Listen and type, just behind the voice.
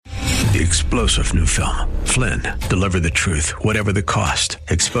The explosive new film, Flynn, deliver the truth, whatever the cost,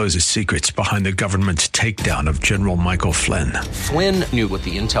 exposes secrets behind the government's takedown of General Michael Flynn. Flynn knew what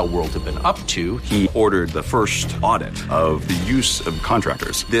the intel world had been up to. He ordered the first audit of the use of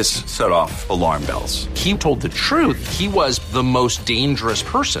contractors. This set off alarm bells. He told the truth. He was the most dangerous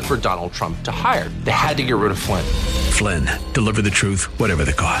person for Donald Trump to hire. They had to get rid of Flynn. Flynn, deliver the truth, whatever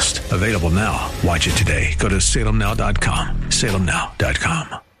the cost. Available now. Watch it today. Go to salemnow.com.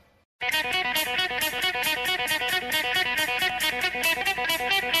 salemnow.com.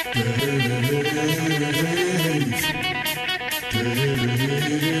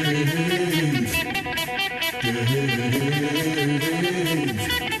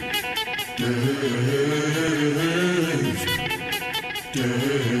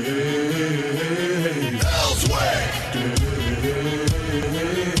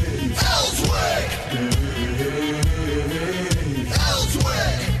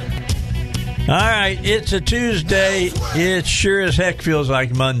 All right, it's a Tuesday. It sure as heck feels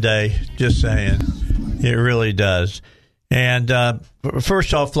like Monday, just saying. It really does. And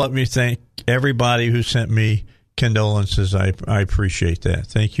first off, let me thank everybody who sent me condolences. I appreciate that.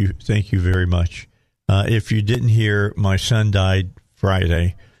 Thank you very much. If you didn't hear, my son died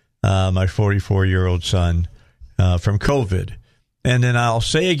Friday, my 44-year-old son, from COVID. And then I'll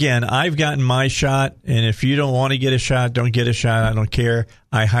say again, I've gotten my shot, and if you don't want to get a shot, don't get a shot. I don't care.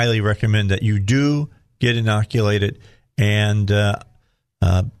 I highly recommend that you do get inoculated. And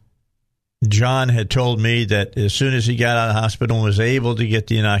John had told me that as soon as he got out of the hospital and was able to get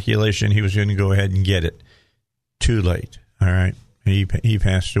the inoculation, he was going to go ahead and get it. Too late. All right. He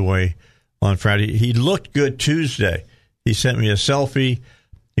passed away on Friday. He looked good Tuesday. He sent me a selfie.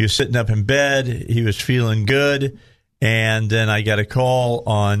 He was sitting up in bed. He was feeling good. And then I got a call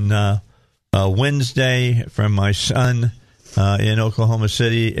on Wednesday from my son in Oklahoma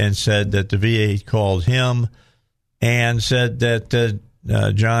City and said that the VA called him and said that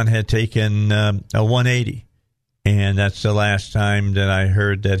John had taken a 180. And that's the last time that I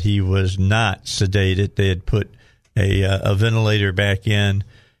heard that he was not sedated. They had put a ventilator back in,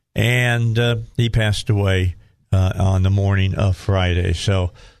 and he passed away on the morning of Friday.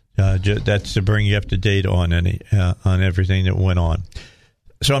 So that's to bring you up to date on everything that went on.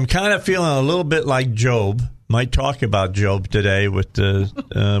 So I'm kind of feeling a little bit like Job. Might talk about Job today with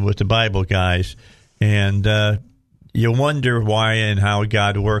the Bible guys, and you wonder why and how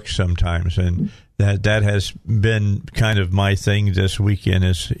God works sometimes, and that has been kind of my thing this weekend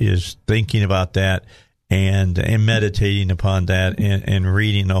is thinking about that and meditating upon that and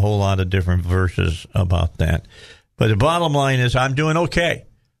reading a whole lot of different verses about that. But the bottom line is I'm doing okay.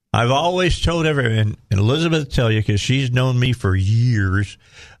 I've always told everyone, and Elizabeth will tell you because she's known me for years.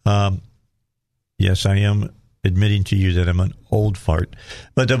 Yes, I am admitting to you that I'm an old fart.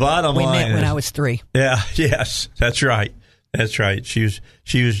 But the bottom line is... We met when I was 3. Yeah, yes, that's right. That's right. She was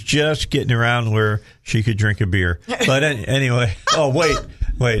just getting around where she could drink a beer. But anyway... Oh,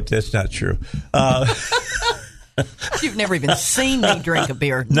 wait, that's not true. You've never even seen me drink a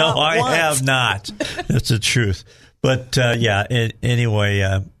beer. No, I have not. That's the truth. But,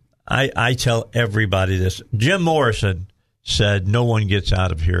 anyway... I tell everybody this. Jim Morrison said no one gets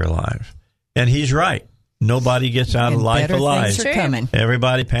out of here alive. And he's right. Nobody gets out of life alive. Things are coming.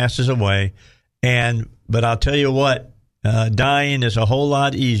 Everybody passes away. But I'll tell you what, dying is a whole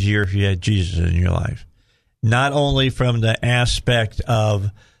lot easier if you had Jesus in your life. Not only from the aspect of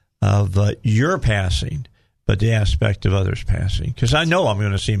your passing, but the aspect of others passing. Because I know I'm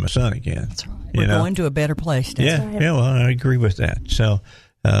going to see my son again. That's right. We're going to a better place. Yeah, well, I agree with that. So...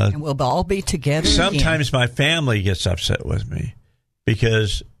 and we'll all be together sometimes again. My family gets upset with me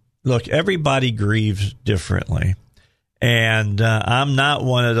because, look, everybody grieves differently. And I'm not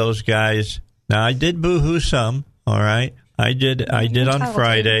one of those guys. Now, I did boo-hoo some, all right? I did on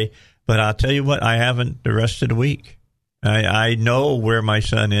Friday. But I'll tell you what, I haven't the rest of the week. I know where my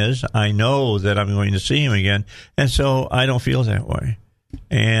son is. I know that I'm going to see him again. And so I don't feel that way.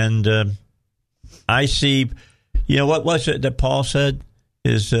 And I see, what was it that Paul said?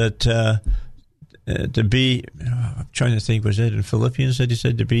 Is that to be, I'm trying to think, was it in Philippians that he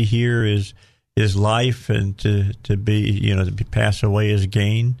said to be here is life, and to be, to pass away is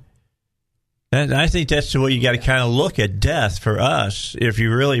gain? And I think that's the way you got to kind of look at death for us. If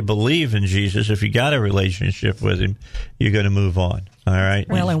you really believe in Jesus, if you got a relationship with him, you're going to move on. All right.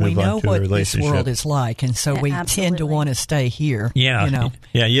 Well, and we know what this world is like, and so we tend to want to stay here. Yeah.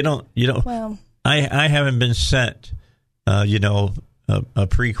 Yeah. You don't. Well, I haven't been sent, a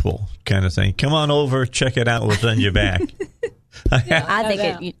prequel kind of thing. Come on over, check it out. We'll send you back. I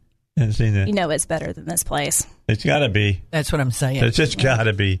think Haven't seen that. You know it's better than this place. It's got to be. That's what I'm saying. It's just got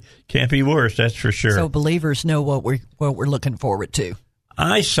to be. Can't be worse. That's for sure. So believers know what we're looking forward to.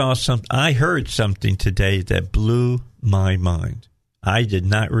 I heard something today that blew my mind. I did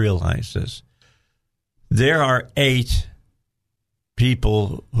not realize this. There are 8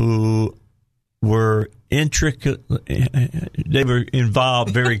 people who were they were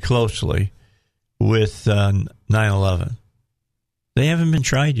involved very closely with 9/11. They haven't been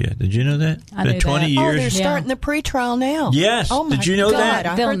tried yet. Did you know that? I knew 20 that. years. Oh, they're starting the pre-trial now. Yes. Oh my Did you know God.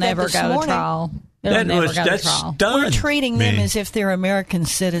 that? They'll never go to trial. That's stunned. We're treating them as if they're American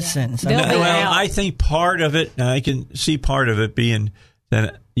citizens. Yeah. Well, I think part of it, I can see part of it being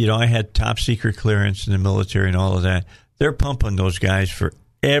that, I had top secret clearance in the military and all of that. They're pumping those guys for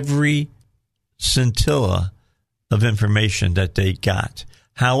every scintilla of information that they got.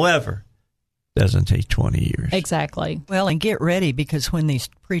 However, it doesn't take 20 years. Exactly. Well, and get ready, because when these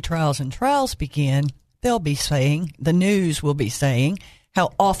pre-trials and trials begin, they'll be saying, the news will be saying,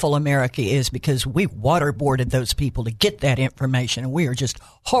 how awful America is because we waterboarded those people to get that information, and we are just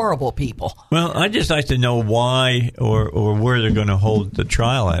horrible people. Well, I'd just like to know why or where they're going to hold the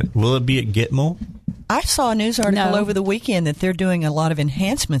trial at. Will it be at Gitmo? I saw a news article over the weekend that they're doing a lot of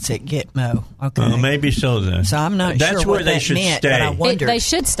enhancements at Gitmo. Okay, Well, maybe so then. So I'm not That's sure where what they that should meant, stay. but I wondered. They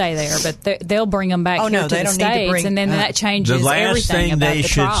should stay there, but they'll bring them back Oh, here no, to they the don't need to States, bring- and then that changes The last everything thing about they the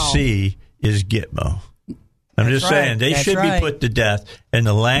should trial. see is Gitmo. I'm That's just saying, they That's should right. be put to death, and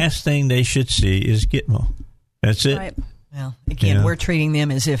the last thing they should see is Gitmo. That's it. Right. Well, again, we're treating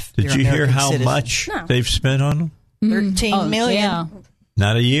them as if Did they're you hear American how citizens. much No. they've spent on them? 13 million Yeah.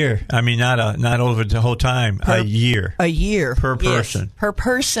 Not a year. I mean, not over the whole time. A year. a year Per Yes, person. per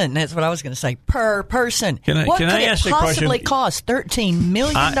person. That's what I was going to say. Per person. Can I could ask it a question? possibly cost? $13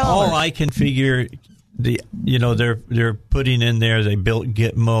 million. All I can figure, they're putting in there. They built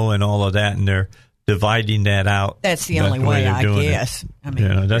Gitmo and all of that, and they're dividing that out. That's the only way, they're I doing it. guess. I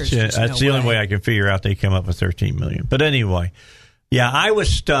mean, that's there's just the no only way I can figure out they come up with $13 million. But anyway, yeah, I was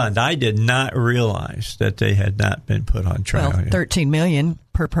stunned. I did not realize that they had not been put on trial. Well, yet. $13 million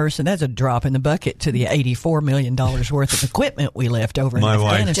per person. That's a drop in the bucket to the $84 million worth of equipment we left over in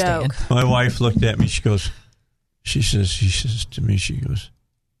Afghanistan. My wife looked at me. She says to me,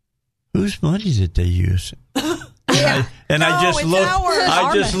 whose money did they use? I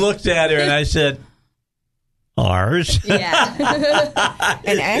just looked at her and I said, ours. Yeah.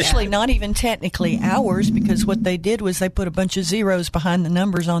 And actually not even technically ours, because what they did was they put a bunch of zeros behind the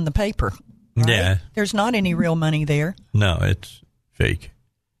numbers on the paper. Right? Yeah. There's not any real money there. No, it's fake.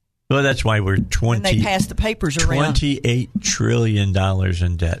 Well, that's why we're And they passed the papers around. $28 trillion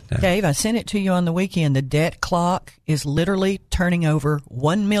in debt now. Dave, I sent it to you on the weekend. The debt clock is literally turning over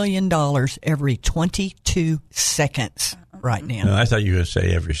 $1 million every 22 seconds right now. No, I thought you were going to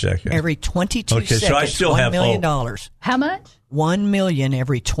say every second. Every 22 Okay, seconds, so I still $1 have million. hope. How much? $1 million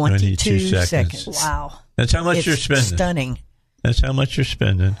every 22 seconds. Wow. That's how much It's you're spending. stunning. That's how much you're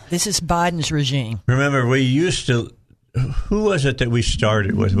spending. This is Biden's regime. Remember, we used to. Who was it that we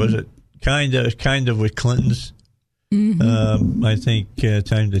started with? Was it kind of with Clinton's? Mm-hmm. I think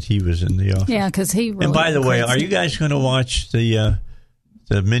time that he was in the office. Yeah, because he. Really and by the way, are you guys going to watch the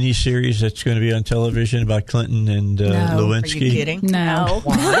mini series that's going to be on television about Clinton and Lewinsky? Are you kidding? No.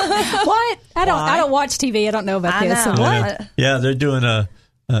 Why? What? I don't watch TV. I don't know about this. know. What? Yeah, they're doing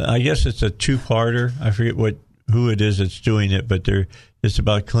I guess it's a two-parter. I forget who it is that's doing it, but it's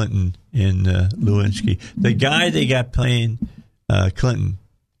about Clinton and Lewinsky. The guy they got playing Clinton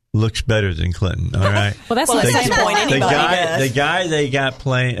looks better than Clinton. All right. Well, that's the same point anybody does. The guy they got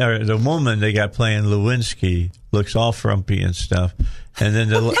playing, or the woman they got playing Lewinsky looks all frumpy and stuff, and then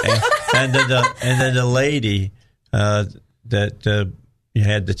the lady that you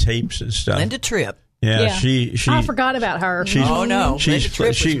had the tapes and stuff. Linda Tripp. Yeah, she. I forgot about her. No. Linda Tripp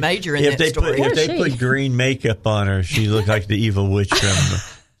was major in that story. If they put green makeup on her, she looked like the evil witch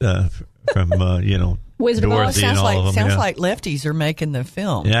from Wizard of Oz. Dorothy and all of them. Sounds like lefties are making the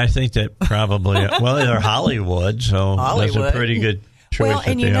film. Yeah, I think that probably. Well, they're Hollywood, so that's a pretty good choice. Well,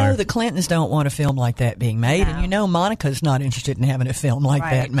 and the Clintons don't want a film like that being made, No. and Monica's not interested in having a film like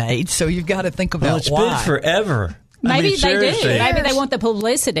that made. So you've got to think about it's why. been forever. Maybe they do. seriously. Maybe they want the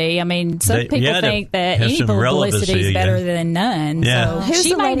publicity. I mean, some people think that have any some publicity is relevancy better again. than none. Yeah. So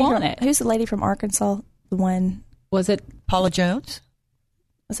she may want it. Who's the lady from Arkansas? The one Was it? Paula Jones?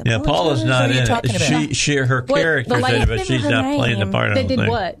 was it Yeah, Paula Paula's Jones? not What are you in talking it. about? Her character's the in lady- it, but she's not playing the part. I They don't did think.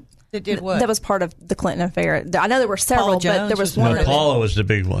 what? That did what? That was part of the Clinton affair. I know there were several, but there was one. No, Paula was the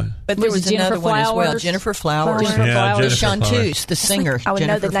big one. But there was Jennifer another one as well. Flowers. Jennifer Flowers. Jennifer Flowers. Jennifer Chanteuse, the singer. I would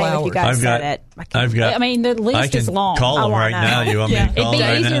Jennifer know the name Flowers. if you guys said it. I mean, the list is long. Call them right now. You want me to It'd call be them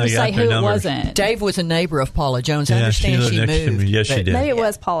right easier now? to You say got their who it numbers. wasn't. Dave was a neighbor of Paula Jones. I understand she she lived next to moved. me. Yes, she but- did. Maybe it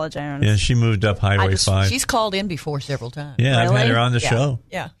was Paula Jones. Yeah, she moved up Highway 5. She's called in before several times. Yeah, I've had her on the Yeah. show.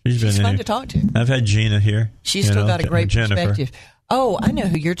 Yeah. She's been fun in to talk to. I've had Gina here. She's still got a great Jennifer. perspective. Oh, I know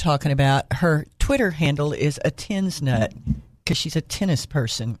who you're talking about. Her Twitter handle is a tens nut because she's a tennis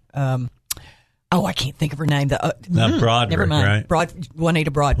person. I can't think of her name. Not Broderick, never mind. right? Juanita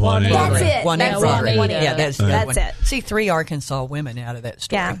Broderick. Juanita. That's it. Juanita That's Broderick. Juanita. Yeah, that's That's one. it. See, 3 Arkansas women out of that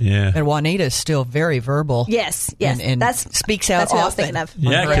story. Yeah. And Juanita's still very verbal. Yes. And That's speaks out that's what I was often. thinking of.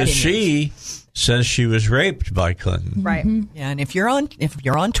 Yeah, on her because opinions. she says she was raped by Clinton. Right. Yeah, and if you're on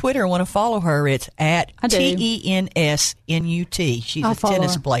Twitter and want to follow her, it's at I do. TENSNUT. She's I'll a follow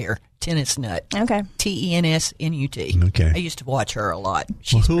tennis her. player, tennis nut. Okay. TENSNUT. Okay. I used to watch her a lot. Well,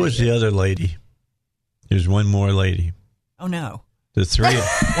 She's who pretty was good. the other lady? There's one more lady. Oh no, The three.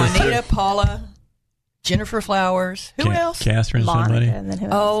 Juanita, Paula, Jennifer Flowers. Who else? Catherine somebody? Monica, and then who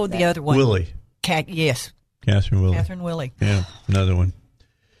else Oh, is the there? other one. Willie. Yes, Catherine Willie. Catherine Willie. Yeah, another one.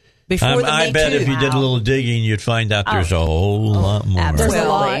 Before the I Me bet Too. if you did a little digging, you'd find out there's a whole lot more.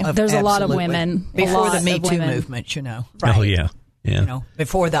 absolutely. There's a lot of absolutely. women. Before the lot Me of Too women. movement, you know. Oh, yeah. Yeah. You know,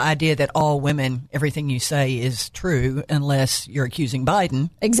 before the idea that all women, everything you say is true unless you're accusing Biden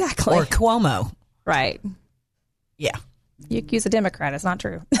Exactly. or Cuomo. Right. Yeah. You accuse a Democrat. It's not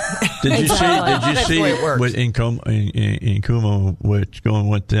true. Did you see? Did you That's see the way it works. with in Cuomo what's going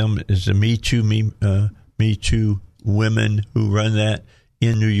with them is the Me Too women who run that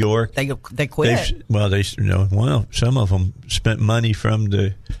in New York. They quit. Some of them spent money from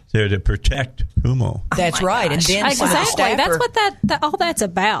there to protect Cuomo. That's right. And then some of the Exactly. That's staffer- what all that's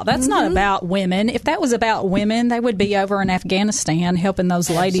about. That's not about women. If that was about women, they would be over in Afghanistan helping those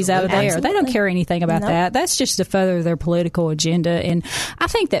ladies out of there. Absolutely. They don't care anything about that. That's just to further their political agenda. And I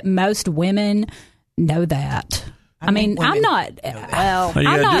think that most women know that. I mean, women I'm not. Well, All you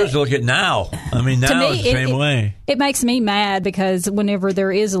I'm got to not- do is look at now. I mean, To now me, it's the same way. It makes me mad because whenever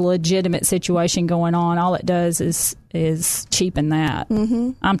there is a legitimate situation going on, all it does is cheapen that.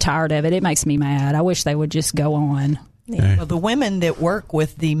 Mm-hmm. I'm tired of it. It makes me mad. I wish they would just go on. Well, the women that work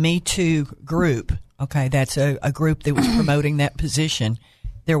with the Me Too group, okay, that's a group that was promoting that position.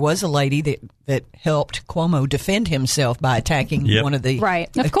 There was a lady that helped Cuomo defend himself by attacking one of the Right.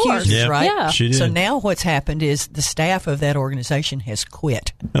 Of course. accusers, Yep. right? Yeah. She did. So now what's happened is the staff of that organization has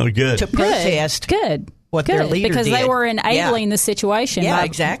quit Oh, good. to protest Good. what Good. their leader because did. they were enabling Yeah. the situation. Yeah, by-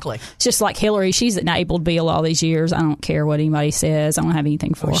 exactly. It's just like Hillary. She's enabled Bill all these years. I don't care what anybody says. I don't have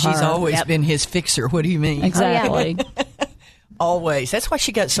anything for her. She's always been his fixer. What do you mean? Exactly. Always. That's why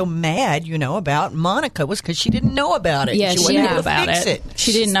she got so mad, about Monica, was because she didn't know about it. Yeah, she wasn't knew able to about fix it.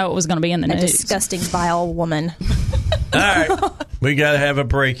 She didn't know it was going to be in the a news. disgusting, vile woman. All right. We got to have a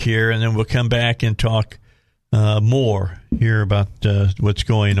break here, and then we'll come back and talk more here about what's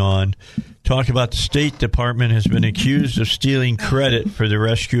going on. Talk about the State Department has been accused of stealing credit for the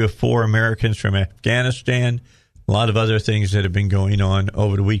rescue of 4 Americans from Afghanistan. A lot of other things that have been going on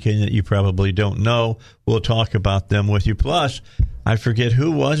over the weekend that you probably don't know. We'll talk about them with you. Plus, I forget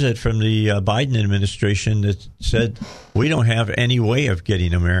who was it from the Biden administration that said we don't have any way of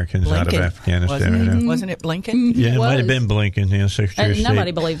getting Americans out of Blinken, Afghanistan. Wasn't it Blinken? Yeah, it might have Was. been Blinken, Secretary of State.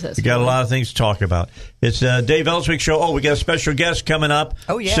 Nobody believes this. We got a lot of things to talk about. It's Dave Elswick Show. Oh, we got a special guest coming up.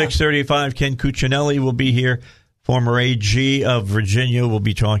 Oh, yeah. 6:35. Ken Cuccinelli will be here. Former AG of Virginia. We'll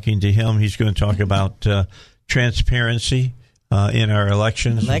be talking to him. He's going to talk about transparency in our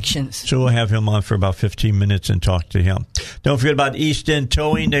elections. So we'll have him on for about 15 minutes and talk to him. Don't forget about East End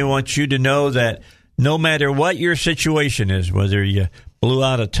Towing. They want you to know that no matter what your situation is, whether you blew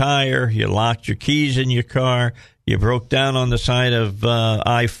out a tire, you locked your keys in your car, you broke down on the side of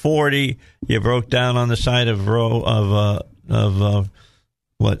I-40, you broke down on the side of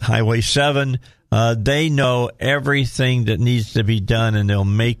Highway 7, they know everything that needs to be done, and they'll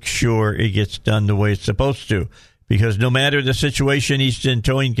make sure it gets done the way it's supposed to. Because no matter the situation, East End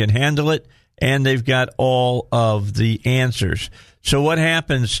Towing can handle it, and they've got all of the answers. So what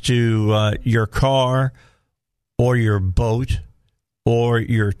happens to your car or your boat or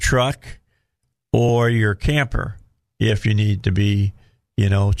your truck or your camper if you need to be,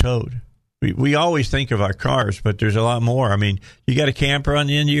 towed? We always think of our cars, but there's a lot more. I mean, you got a camper on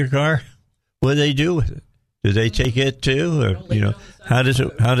the end of your car? What do they do with it? Do they take it too, or how does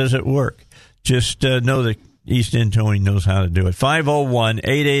it work? Just know that East End Towing knows how to do it.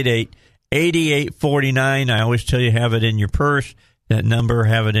 501-888-8849. I always tell you, have it in your purse, that number,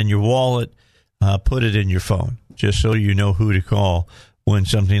 have it in your wallet, put it in your phone, just so you know who to call when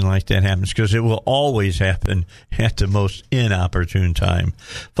something like that happens, because it will always happen at the most inopportune time.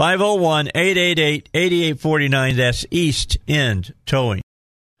 501-888-8849. That's East End Towing.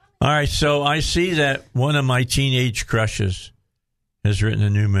 All right, so I see that one of my teenage crushes has written a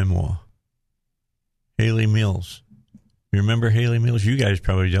new memoir. Haley Mills. You remember Haley Mills? You guys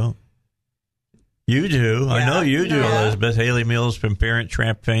probably don't. You do. Yeah. I know you do, Elizabeth. Haley Mills from Parent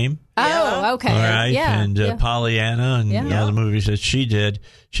Trap fame. Oh, okay. All right. Yeah. And Pollyanna and all the movies that she did.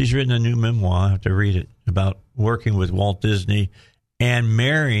 She's written a new memoir. I have to read it, about working with Walt Disney and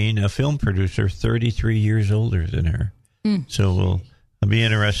marrying a film producer 33 years older than her. So I'll be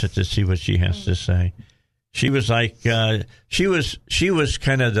interested to see what she has to say. She was like, she was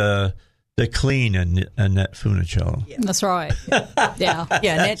kind of the clean Annette Funicello. Yeah. That's right. Yeah.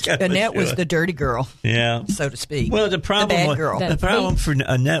 Annette was the dirty girl. Yeah. So to speak. Well, the problem for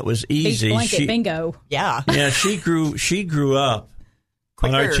Annette was easy. Blanket bingo. Yeah. Yeah, she grew up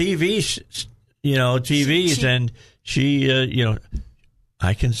Quicker. on our TVs, and she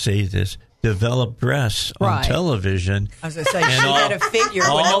I can say this, developed breasts on television. I was going to say, she had a figure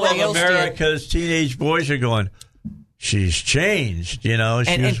when all nobody of else did. America's teenage boys are going, she's changed, She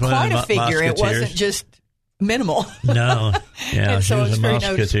and was one quite of a figure. It wasn't just minimal. No. Yeah, And she so was it's a very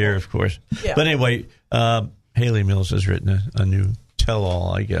musketeer, noticeable. of course. Yeah. But anyway, Haley Mills has written a new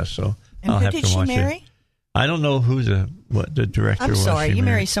tell-all, I guess, so And I'll who have did to she watch marry? it. I don't know who the director was. I'm sorry, she you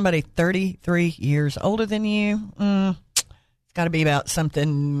married marry somebody 33 years older than you? It's got to be about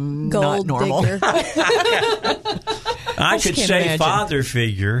something Gold not normal. digger. I could can't say imagine. father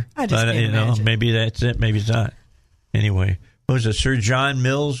figure, I just but can't imagine. maybe that's it. Maybe it's not. Anyway, what was it? Sir John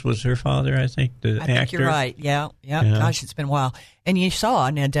Mills was her father, I think. The I actor. think you're right. Yeah. Yeah. Gosh, it's been a while. And you saw,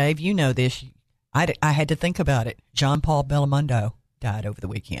 now, Dave, you know this. I had to think about it. John Paul Belmondo died over the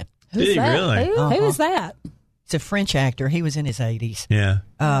weekend. Did he really? Who is that? It's a French actor. He was in his 80s. Yeah.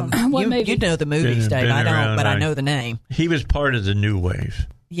 What movie? You know the movies, Been Dave. I don't, around, but I right. know the name. He was part of the new wave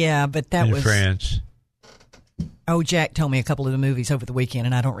Yeah, but that in was France. Oh, Jack told me a couple of the movies over the weekend,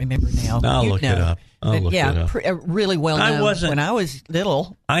 and I don't remember now. I'll You'd look know. it up. I'll But look yeah, it up. Really well known. When I was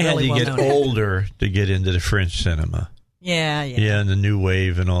little, I had really to get well known. older to get into the French cinema. Yeah. Yeah, and the new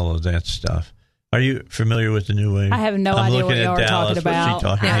wave and all of that stuff. Are you familiar with the new wave? I have no I'm idea looking what at you're Dallas. talking about. What's he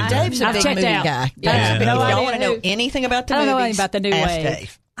talking Now, about? Dave's a I've big checked movie out. guy. Yeah. If No y'all idea want to know who- anything about the I don't know movies, anything about the new ask wave.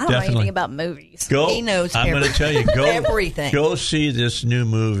 Dave. I don't know Definitely. anything about movies. Go. He knows I'm going to tell you. Go everything. Go see this new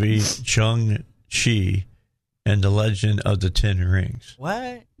movie, Chung-Chi and the Legend of the Ten Rings.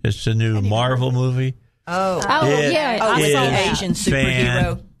 What? It's a new Marvel movie. Oh, It yeah, I with saw the that. Asian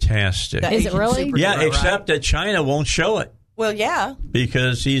superhero. Fantastic. The Is it Asian really? superhero, Yeah, right? except that China won't show it Well, yeah.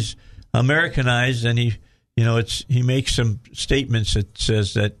 because he's Americanized and he makes some statements that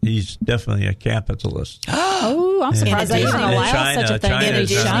says that he's definitely a capitalist. Oh, I'm surprised they even Disney. allow China- such a thing to China's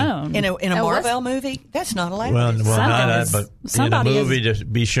be done. shown. In a Oh, Marvel movie, that's not allowed. Well, not that, but in a Somebody movie to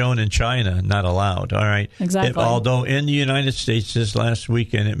be shown in China, not allowed. All right. Exactly. Although in the United States this last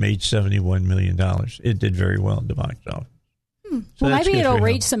weekend it made $71 million. It did very well in the box office. So Well, that's maybe good it'll for him.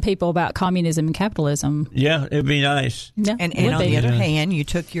 reach some people about communism and capitalism. Yeah, it'd be nice. Yeah, And would on be. the other Yeah. hand, you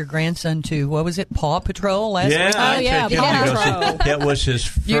took your grandson to, what was it, Paw Patrol last Yeah, week? Oh, yeah, took him Paw to go see- Patrol. that was his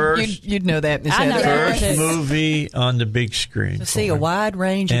first You'd know that, Miss I know Heather. that. first movie on the big screen. To see for a him. wide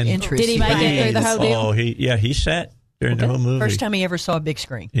range of And interests. Did he make it through the whole deal? Oh, he sat during the whole movie. First time he ever saw a big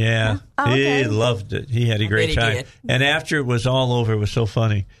screen. Yeah, okay. he loved it. He had a great he time. did. And after it was all over, it was so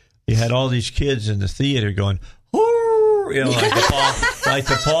funny. You had all these kids in the theater going, "Whoo!" Like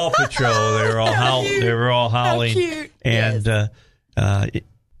the Paw Patrol. They were all howling. cute. And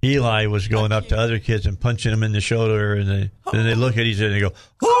Eli was going up to other kids and punching them in the shoulder, and then they look at each other and they go,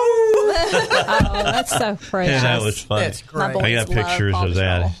 "Whoo!" Oh, that's so precious. And that was fun. That's great. My I got boys love pictures Paw of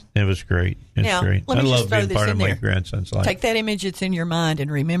that. Patrol. It was great. It's Now, great. let I me just love throw being this part in of my there. grandson's life. Take that image that's in your mind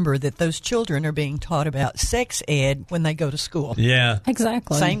and remember that those children are being taught about sex ed when they go to school. Yeah.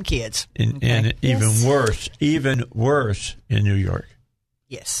 Exactly. Same kids. And Okay. even worse in New York.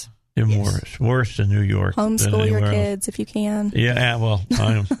 Yes. Even Yes. worse in New York. than Homeschool your anywhere else. kids if you can. Yeah, well,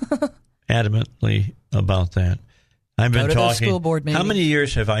 I'm adamantly about that. I've been Go to those talking. school board How meetings. many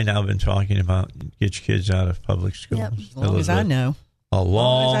years have I now been talking about get your kids out of public schools? Yep. As long as I know. A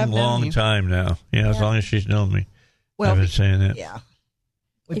long as I've known long you. time now. Yeah, as Yeah. long as she's known me. Well, I've been saying that. yeah.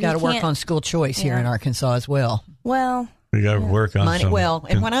 We've If got you to work can't- on school choice here in Yeah. Arkansas as well. Well, We got to work on Money. some. Well,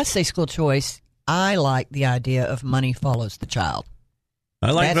 and when I say school choice, I like the idea of money follows the child.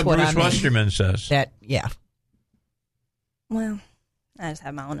 I like that's what what Bruce I mean. Westerman says. That, yeah. well, I just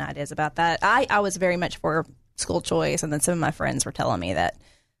have my own ideas about that. I was very much for school choice, and then some of my friends were telling me that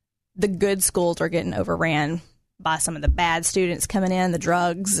the good schools are getting overran by some of the bad students coming in, the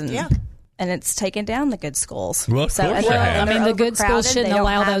drugs, and it's taken down the good schools. Well, the good schools shouldn't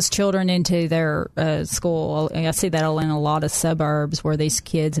allow those children into their school. I see that in a lot of suburbs where these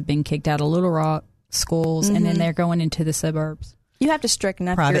kids have been kicked out of Little Rock schools, and then they're going into the suburbs. You have to straighten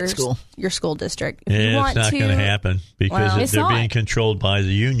up your school district. If you want it's not going to happen because they're being controlled by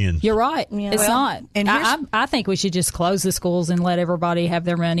the union. You're right. Yeah. It's not. And I think we should just close the schools and let everybody have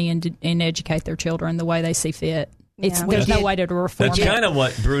their money and educate their children the way they see fit. There's no way to reform. That's kind of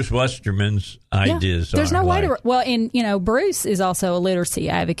what Bruce Westerman's ideas are. There's no way to. Well, and Bruce is also a literacy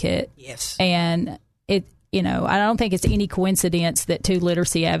advocate. Yes, and I don't think it's any coincidence that two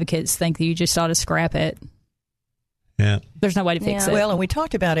literacy advocates think that you just ought to scrap it. Yeah. There's no way to fix it. Well, and we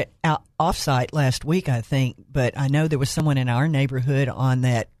talked about it off-site last week, I think, but I know there was someone in our neighborhood on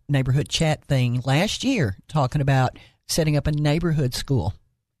that neighborhood chat thing last year talking about setting up a neighborhood school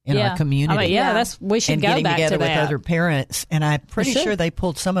in our community. We should and go getting back together to that. with other parents. And I'm pretty sure they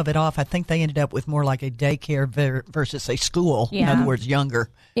pulled some of it off. I think they ended up with more like a daycare versus a school. Yeah. In other words, younger.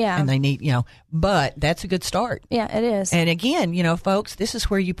 Yeah. And they need, but that's a good start. Yeah, it is. And again, folks, this is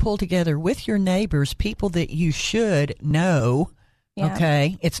where you pull together with your neighbors, people that you should know. Yeah.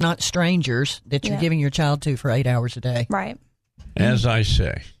 Okay. It's not strangers that you're giving your child to for 8 hours a day. Right. As I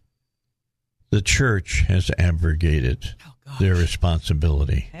say, the church has abrogated their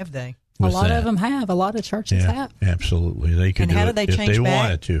responsibility. Have they? A lot of them have. A lot of churches have. Absolutely. They could do it if they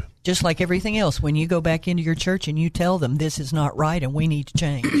wanted to. Just like everything else, when you go back into your church and you tell them this is not right and we need to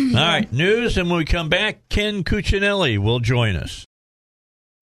change. All right, news, and when we come back, Ken Cuccinelli will join us.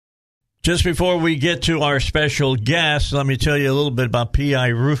 Just before we get to our special guest, let me tell you a little bit about PI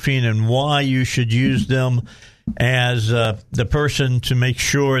Roofing and why you should use them as the person to make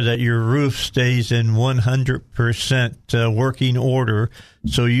sure that your roof stays in 100% working order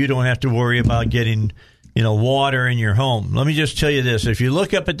so you don't have to worry about getting water in your home. Let me just tell you this. If you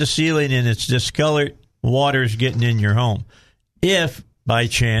look up at the ceiling and it's discolored, water's getting in your home. If, by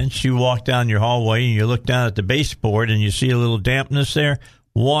chance, you walk down your hallway and you look down at the baseboard and you see a little dampness there,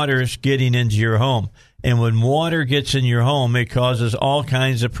 water's getting into your home. And when water gets in your home, it causes all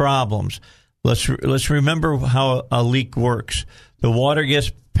kinds of problems. Let's remember how a leak works. The water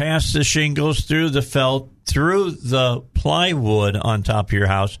gets past the shingles, through the felt, through the plywood on top of your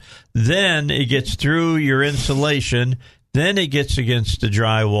house. Then it gets through your insulation. Then it gets against the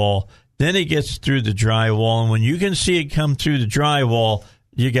drywall. Then it gets through the drywall. And when you can see it come through the drywall,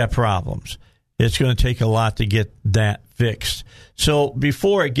 you got problems. It's going to take a lot to get that fixed. So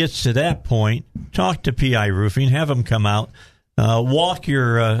before it gets to that point, talk to PI Roofing. Have them come out, walk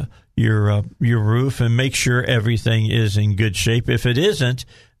your roof and make sure everything is in good shape. If it isn't,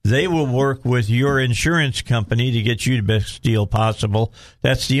 they will work with your insurance company to get you the best deal possible.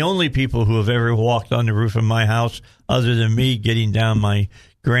 That's the only people who have ever walked on the roof of my house, other than me getting down my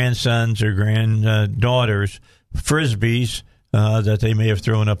grandsons or granddaughters' Frisbees that they may have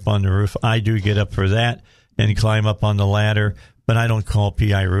thrown up on the roof. I do get up for that and climb up on the ladder, but I don't call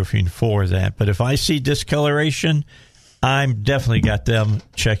PI Roofing for that. But if I see discoloration, I'm definitely got them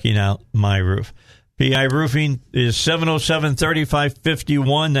checking out my roof. PI Roofing is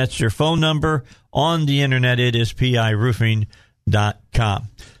 707-3551. That's your phone number. On the internet, it is piroofing.com.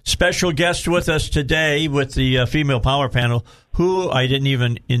 Special guest with us today with the female power panel, who I didn't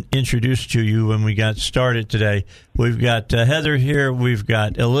even introduce to you when we got started today. We've got Heather here, we've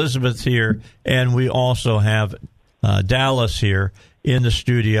got Elizabeth here, and we also have Dallas here in the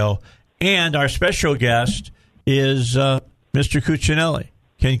studio. And our special guest is Mr. Cuccinelli,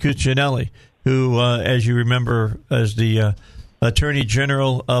 Ken Cuccinelli, who, as you remember, as the Attorney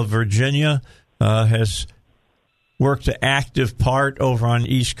General of Virginia, has worked an active part over on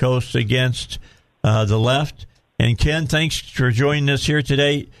the East Coast against the left. And Ken, thanks for joining us here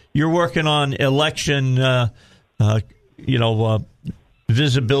today. You're working on election,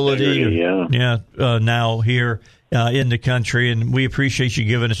 visibility, now here in the country, and we appreciate you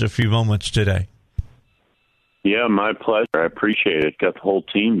giving us a few moments today. Yeah, my pleasure. I appreciate it. Got the whole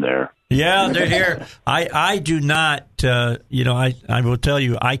team there. Yeah, they're here. I do not, I will tell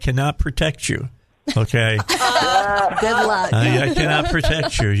you, I cannot protect you. Okay. Good luck. I cannot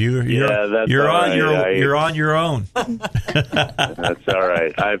protect you. You're on your own. That's all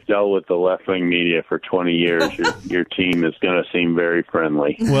right. I've dealt with the left-wing media for 20 years. Your team is going to seem very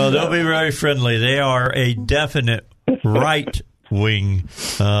friendly. Well, they'll be very friendly. They are a definite right-wing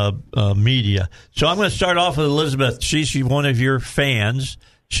media. So I'm going to start off with Elizabeth. She's one of your fans.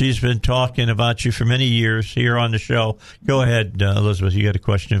 She's been talking about you for many years here on the show. Go ahead, Elizabeth. You got a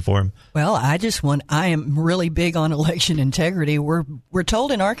question for him? Well, I am really big on election integrity. We're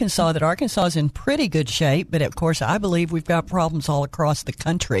told in Arkansas that Arkansas is in pretty good shape, but of course, I believe we've got problems all across the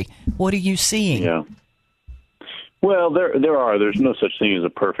country. What are you seeing? Yeah. Well, there's no such thing as a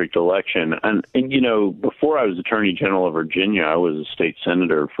perfect election. And before I was Attorney General of Virginia, I was a state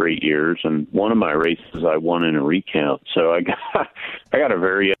senator for 8 years, and one of my races I won in a recount. So I got a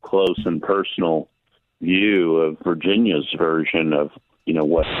very close and personal view of Virginia's version of,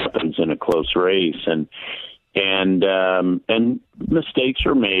 what happens in a close race. And mistakes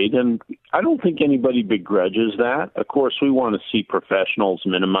are made, and I don't think anybody begrudges that. Of course, we want to see professionals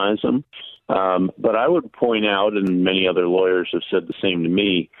minimize them. But I would point out, and many other lawyers have said the same to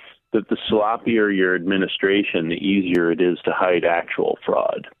me, that the sloppier your administration, the easier it is to hide actual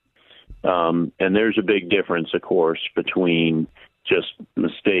fraud. And there's a big difference, of course, between just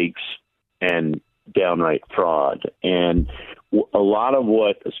mistakes and downright fraud. And a lot of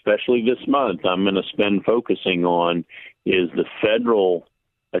what, especially this month, I'm going to spend focusing on is the federal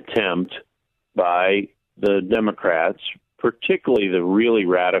attempt by the Democrats, particularly the really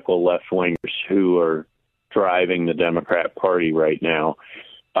radical left-wingers who are driving the Democrat Party right now,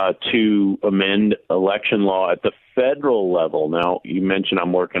 to amend election law at the federal level. Now, you mentioned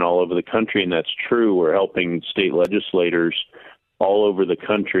I'm working all over the country, and that's true. We're helping state legislators all over the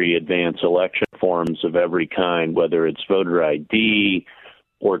country advance election reforms of every kind, whether it's voter ID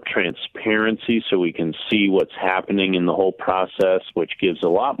or transparency, so we can see what's happening in the whole process, which gives a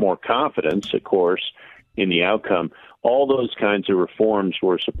lot more confidence, of course, in the outcome. All those kinds of reforms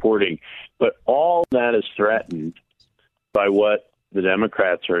we're supporting. But all that is threatened by what the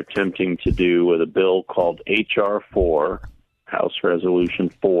Democrats are attempting to do with a bill called H.R. 4, House Resolution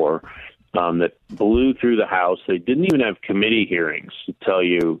 4, that blew through the House. They didn't even have committee hearings to tell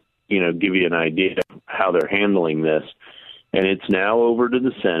you, give you an idea of how they're handling this. And it's now over to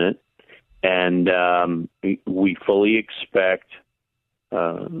the Senate, and we fully expect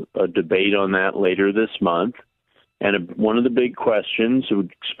a debate on that later this month. And one of the big questions, we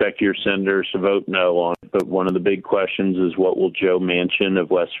would expect your senators to vote no on it, but one of the big questions is, what will Joe Manchin of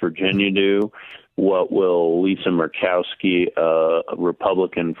West Virginia do? What will Lisa Murkowski, a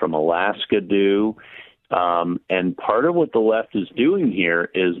Republican from Alaska, do? And part of what the left is doing here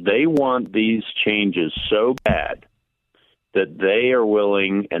is they want these changes so bad that they are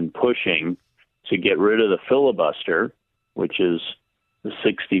willing and pushing to get rid of the filibuster, which is the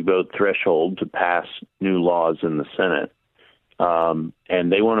 60-vote threshold to pass new laws in the Senate.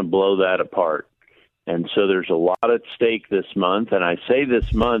 And they want to blow that apart. And so there's a lot at stake this month. And I say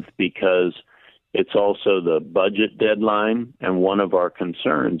this month because it's also the budget deadline. And one of our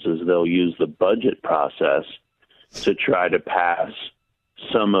concerns is they'll use the budget process to try to pass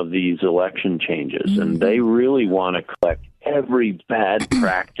some of these election changes. And they really want to collect every bad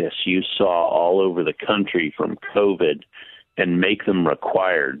practice you saw all over the country from COVID and make them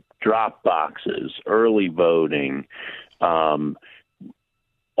required. Drop boxes, early voting,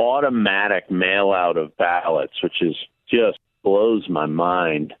 automatic mail out of ballots, which is just blows my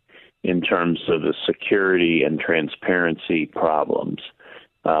mind in terms of the security and transparency problems.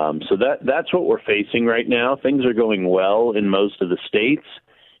 So that's what we're facing right now. Things are going well in most of the states,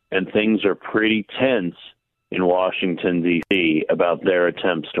 and things are pretty tense in Washington, D.C. about their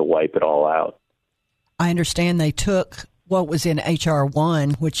attempts to wipe it all out. I understand they took what was in H.R.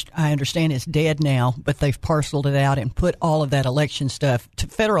 1, which I understand is dead now, but they've parceled it out and put all of that election stuff to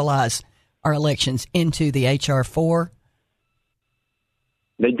federalize our elections into the H.R. 4.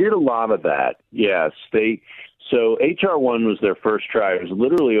 They did a lot of that, yes. So H.R. 1 was their first try. It was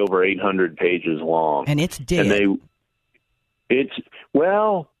literally over 800 pages long. And it's dead. And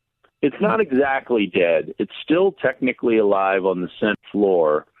it's not exactly dead. It's still technically alive on the Senate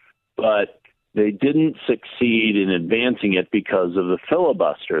floor, but they didn't succeed in advancing it because of the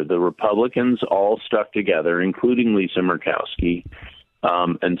filibuster. The Republicans all stuck together, including Lisa Murkowski,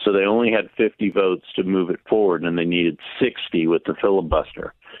 and so they only had 50 votes to move it forward, and they needed 60 with the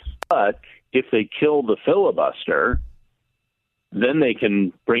filibuster. But if they kill the filibuster, then they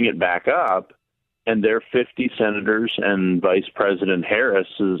can bring it back up, and their 50 senators and Vice President Harris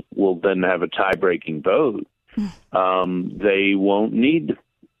will then have a tie-breaking vote. They won't need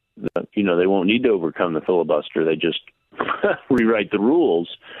to overcome the filibuster. They just rewrite the rules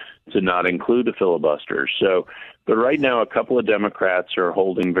to not include a filibuster. So, but right now, a couple of Democrats are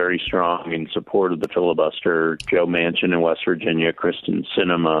holding very strong in support of the filibuster. Joe Manchin in West Virginia, Kristen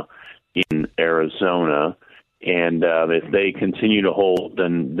Sinema in Arizona. And if they continue to hold,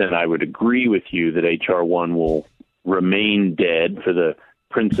 then I would agree with you that H.R. 1 will remain dead for the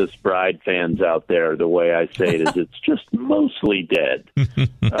Princess Bride fans out there, the way I say it is it's just mostly dead.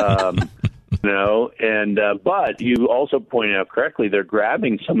 But you also pointed out correctly, they're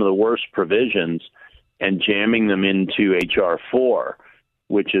grabbing some of the worst provisions and jamming them into H.R. 4,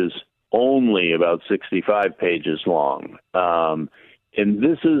 which is only about 65 pages long. And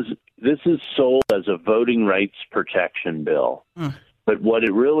this is sold as a voting rights protection bill. But what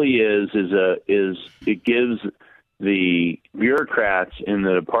it really is it gives the bureaucrats in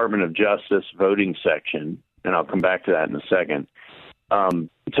the Department of Justice voting section, and I'll come back to that in a second,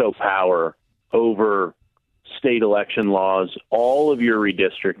 veto power over state election laws, all of your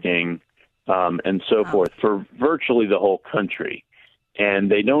redistricting, and so forth for virtually the whole country. And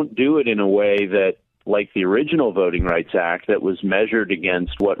they don't do it in a way that, like the original Voting Rights Act, that was measured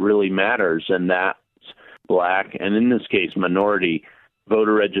against what really matters, and that's black, and in this case, minority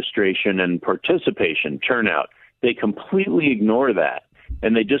voter registration and participation, turnout. They completely ignore that,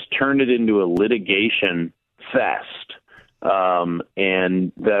 and they just turn it into a litigation fest.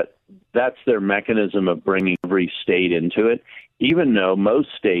 And that's their mechanism of bringing every state into it, even though most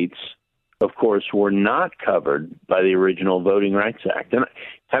states, of course, were not covered by the original Voting Rights Act. And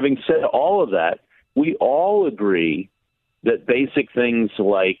having said all of that, we all agree that basic things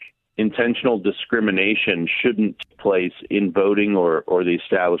like intentional discrimination shouldn't take place in voting or the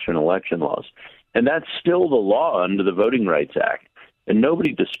establishment election laws. And that's still the law under the Voting Rights Act. And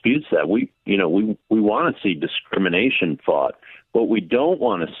nobody disputes that. We want to see discrimination fought. What we don't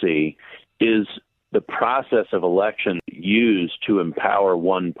want to see is the process of election used to empower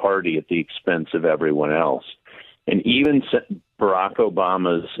one party at the expense of everyone else. And even Barack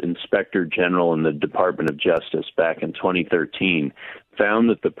Obama's Inspector General in the Department of Justice back in 2013 found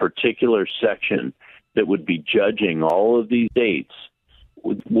that the particular section that would be judging all of these states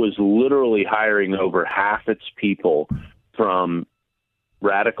was literally hiring over half its people from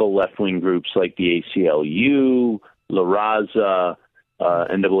radical left-wing groups like the ACLU, La Raza,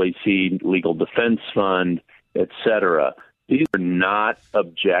 NAAC Legal Defense Fund, etc. These are not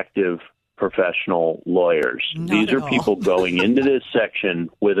objective professional lawyers. These are people going into this section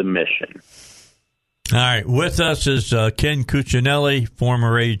with a mission. All right. With us is Ken Cuccinelli,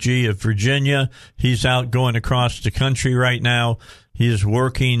 former AG of Virginia. He's out going across the country right now. He is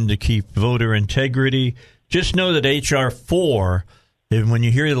working to keep voter integrity. Just know that H.R. 4, and when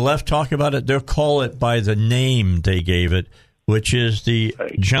you hear the left talk about it, they'll call it by the name they gave it, which is the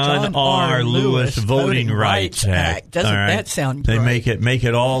John R. Lewis Voting Rights Act. Doesn't that sound great? They make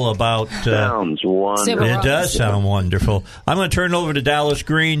it all about... sounds wonderful. It does sound wonderful. I'm going to turn it over to Dallas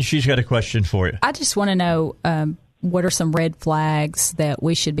Green. She's got a question for you. I just want to know what are some red flags that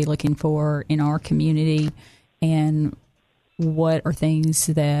we should be looking for in our community, and what are things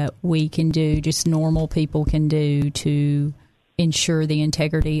that we can do, just normal people can do, to ensure the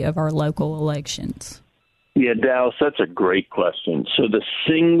integrity of our local elections? Yeah, Dallas, that's a great question. So the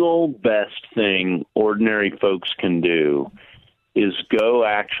single best thing ordinary folks can do is go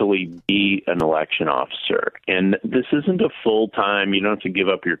actually be an election officer. And this isn't a full-time, you don't have to give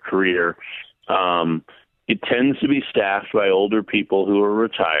up your career. It tends to be staffed by older people who are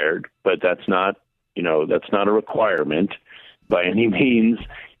retired, but that's not a requirement by any means.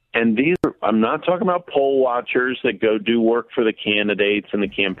 And I'm not talking about poll watchers that go do work for the candidates and the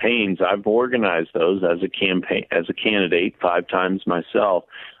campaigns. I've organized those as a candidate 5 times myself.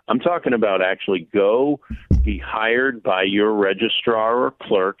 I'm talking about actually go be hired by your registrar or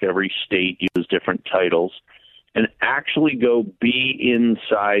clerk. Every state uses different titles, and actually go be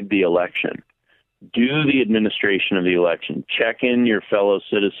inside the election. Do the administration of the election. Check in your fellow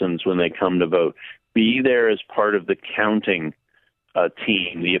citizens when they come to vote. Be there as part of the counting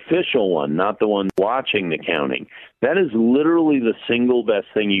team, the official one, not the one watching the counting. That is literally the single best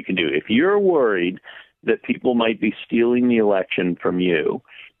thing you can do. If you're worried that people might be stealing the election from you,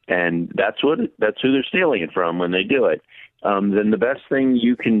 and that's who they're stealing it from when they do it, then the best thing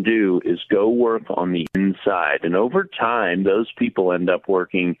you can do is go work on the inside. And over time, those people end up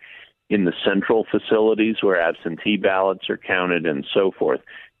working in the central facilities where absentee ballots are counted and so forth.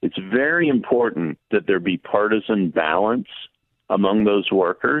 It's very important that there be partisan balance among those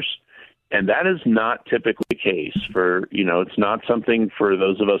workers, and that is not typically the case. It's not something for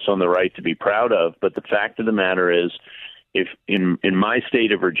those of us on the right to be proud of, but the fact of the matter is, if in my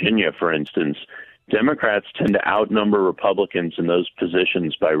state of Virginia, for instance, Democrats tend to outnumber Republicans in those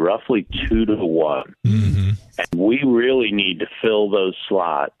positions by roughly 2 to 1. Mm-hmm. And we really need to fill those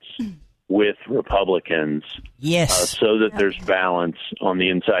slots with Republicans, so that there's balance on the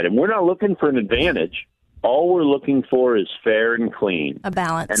inside. And we're not looking for an advantage. All we're looking for is fair and clean. A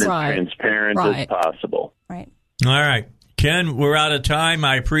balance. And as transparent as possible. Right. All right. Ken, we're out of time.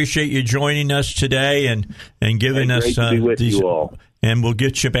 I appreciate you joining us today and giving us great to be with these. You all. And we'll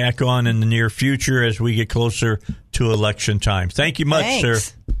get you back on in the near future as we get closer to election time. Thank you much, Thanks.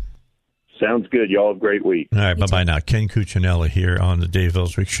 sir. Sounds good. Y'all have a great week. All right, bye-bye now. Ken Cuccinelli here on the Dave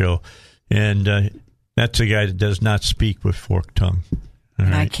Elswick Show. And that's a guy that does not speak with forked tongue. All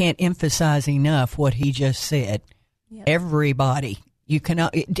right? I can't emphasize enough what he just said. Yep. Everybody. You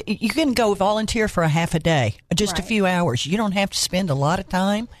can go volunteer for a half a day, just a few hours. You don't have to spend a lot of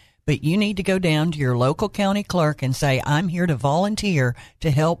time, but you need to go down to your local county clerk and say, I'm here to volunteer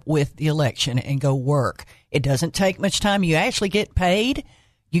to help with the election, and go work. It doesn't take much time. You actually get paid,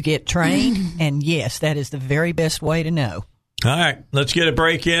 you get trained, and yes, that is the very best way to know. All right, let's get a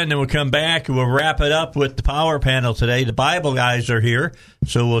break in, and we'll come back, and we'll wrap it up with the power panel today. The Bible guys are here,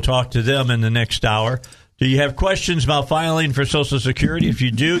 so we'll talk to them in the next hour. Do you have questions about filing for Social Security? If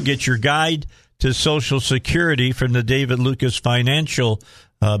you do, get your guide to Social Security from the David Lucas Financial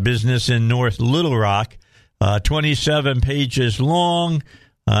business in North Little Rock. 27 pages long.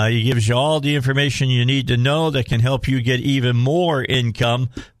 He gives you all the information you need to know that can help you get even more income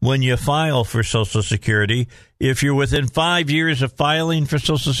when you file for Social Security. If you're within 5 years of filing for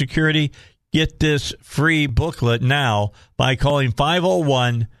Social Security, get this free booklet now by calling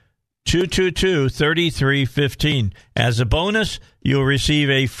 501-222-3315. As a bonus, you'll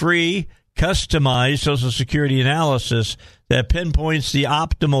receive a free customized Social Security analysis that pinpoints the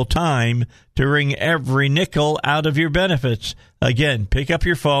optimal time to wring every nickel out of your benefits. Again, pick up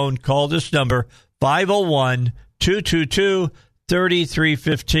your phone, call this number, 501-222-3315.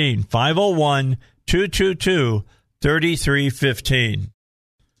 501-222-3315.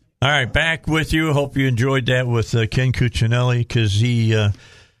 All right, back with you. Hope you enjoyed that with Ken Cuccinelli, because he's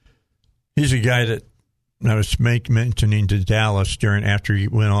a guy that I was mentioning to Dallas after he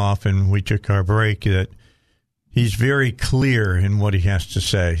went off and we took our break, that he's very clear in what he has to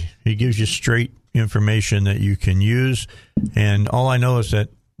say. He gives you straight information that you can use. And all I know is that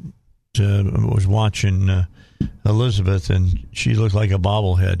I was watching Elizabeth, and she looked like a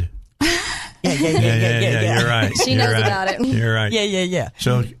bobblehead. Yeah. You're right. She knows about it. You're right. Yeah.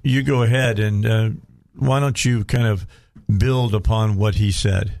 So you go ahead, and why don't you kind of build upon what he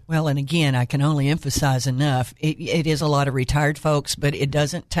said? Well, and again, I can only emphasize enough. It is a lot of retired folks, but it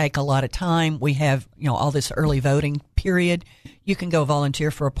doesn't take a lot of time. We have, all this early voting period. You can go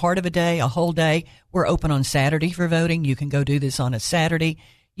volunteer for a part of a day, a whole day. We're open on Saturday for voting. You can go do this on a Saturday.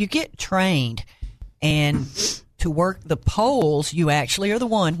 You get trained, and to work the polls, you actually are the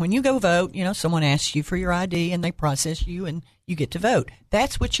one. When you go vote, someone asks you for your ID, and they process you, and you get to vote.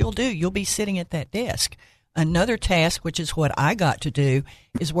 That's what you'll do. You'll be sitting at that desk. Another task, which is what I got to do,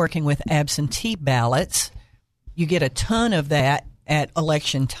 is working with absentee ballots. You get a ton of that at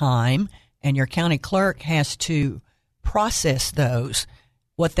election time, and your county clerk has to process those.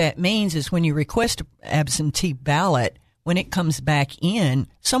 What that means is when you request an absentee ballot, when it comes back in,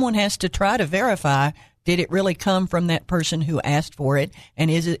 someone has to try to verify, did it really come from that person who asked for it, and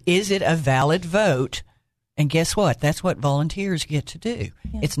is it a valid vote? And guess what? That's what volunteers get to do.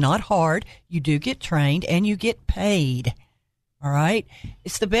 Yeah. It's not hard. You do get trained, and you get paid. All right?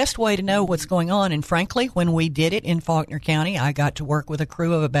 It's the best way to know what's going on. And frankly, when we did it in Faulkner County, I got to work with a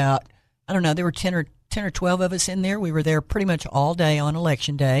crew of about, there were 10 or 12 of us in there. We were there pretty much all day on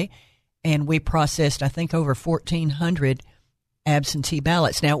Election Day, and we processed, I think, over 1,400 absentee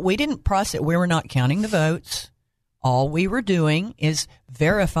ballots. Now, we didn't process, we were not counting the votes. All we were doing is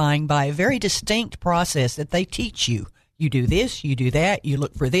verifying by a very distinct process that they teach you. You do this, you do that, you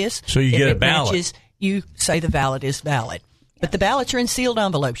look for this. So you get a ballot. Matches, you say the ballot is valid. But the ballots are in sealed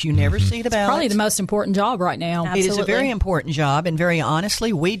envelopes. You never see the ballots. Probably the most important job right now. Absolutely. It is a very important job, and very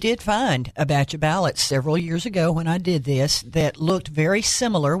honestly, we did find a batch of ballots several years ago when I did this that looked very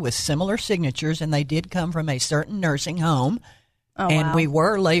similar with similar signatures, and they did come from a certain nursing home. Oh, and wow. we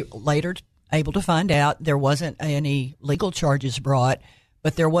were later able to find out there wasn't any legal charges brought,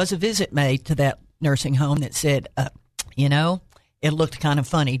 but there was a visit made to that nursing home that said, it looked kind of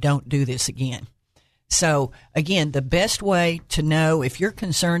funny. Don't do this again. So, again, the best way to know if you're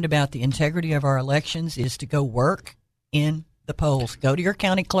concerned about the integrity of our elections is to go work in the polls. Go to your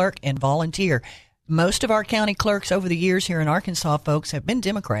county clerk and volunteer. Most of our county clerks over the years here in Arkansas, folks, have been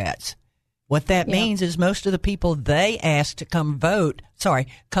Democrats. What that means is most of the people they asked to come work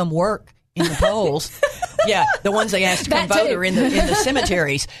in the polls. Yeah, the ones they asked to come vote are in the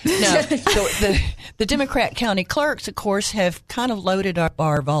cemeteries. No, so the Democrat county clerks, of course, have kind of loaded up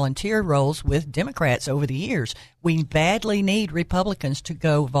our volunteer roles with Democrats over the years. We badly need Republicans to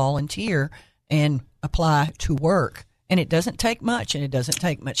go volunteer and apply to work And it doesn't take much, and it doesn't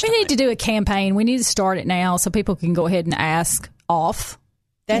take much time. We need to do a campaign. We need to start it now so people can go ahead and ask off.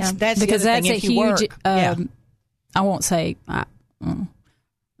 That's because that's a huge, I won't say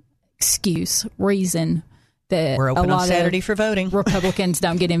reason that we're open a lot on Saturday of for voting. Republicans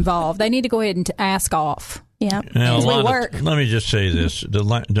don't get involved. They need to go ahead and ask off. Yeah, now, we work. let me just say this: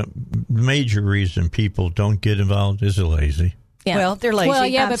 the major reason people don't get involved is they're lazy. Yeah. Well, they're lazy. Well,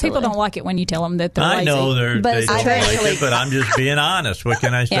 yeah, absolutely. but people don't like it when you tell them that they're lazy. I know they don't like actually, it, but I'm just being honest. What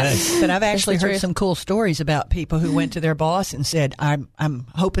can I say? Yeah. But I've actually heard some cool stories about people who went to their boss and said, "I'm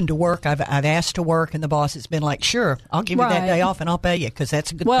hoping to work. I've asked to work," and the boss has been like, "Sure, I'll give you that day off and I'll pay you because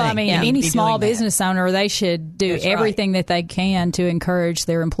that's a good thing." Well, I mean, any small business owner, they should do everything that they can to encourage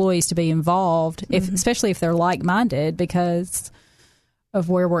their employees to be involved, especially if they're like-minded, because of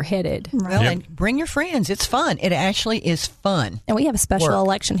where we're headed. Well, and bring your friends. It's fun. It actually is fun. And we have a special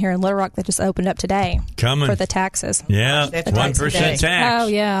election here in Little Rock that just opened up today. Coming. For the taxes. Yeah, 1% tax. Oh,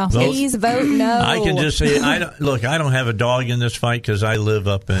 yeah. Please vote no. I can just say, I don't have a dog in this fight because I live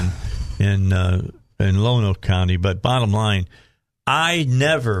up in Lonoke County. But bottom line, I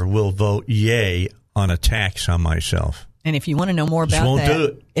never will vote yay on a tax on myself. And if you want to know more about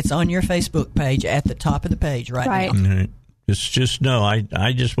that, it's on your Facebook page at the top of the page right now. Mm-hmm. It's just no,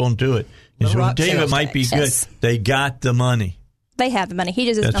 I just won't do it. David might be good. They got the money. They have the money. He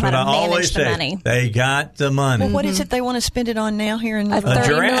just doesn't know how to manage the money. They got the money. Well, what is it they want to spend it on now here in a $30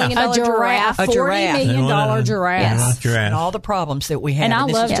 million giraffe. $40 million giraffe. And all the problems that we have. And I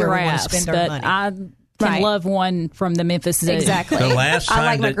love giraffes, but I can love one from come to Memphis Zoo. Exactly. The last time I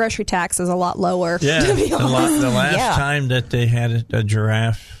like my grocery taxes a lot lower, to be honest. The last time that they had a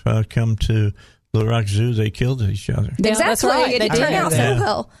giraffe come to Little Rock Zoo, they killed each other. Exactly. That's right. It turned out so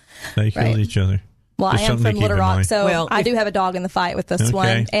well. They killed each other. Well, I am from Little Rock, so I do have a dog in the fight with this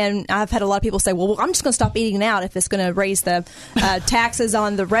one. And I've had a lot of people say, well, I'm just going to stop eating out if it's going to raise the taxes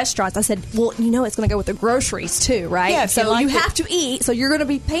on the restaurants. I said, well, it's going to go with the groceries too, right? Yeah, so you have to eat, so you're going to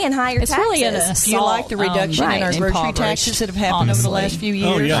be paying higher taxes. Really an assault. Do you like the reduction in our grocery taxes that have happened over the last few years?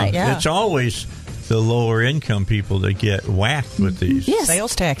 Oh, yeah. It's always the lower income people that get whacked with these. Yes.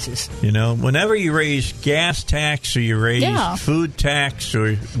 Sales taxes. Whenever you raise gas tax or you raise food tax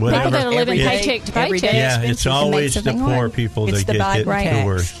or whatever. People that are living paycheck to paycheck. Yeah, it's always the poor people that get hit the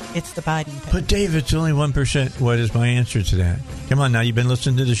worst. It's the Biden tax. But Dave, it's only 1%. What is my answer to that? Come on now, you've been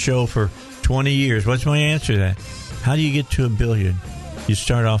listening to the show for 20 years. What's my answer to that? How do you get to $1 billion? You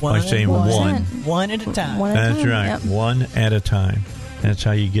start off by saying one. One at a time. That's right. Yep. One at a time. That's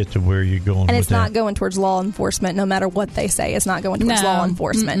how you get to where you're going. And it's not going towards law enforcement, no matter what they say. It's not going towards law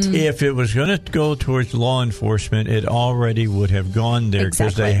enforcement. Mm-mm. If it was going to go towards law enforcement, it already would have gone there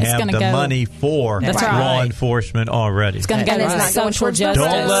because they have the money for law enforcement already. It's going to go not going towards justice.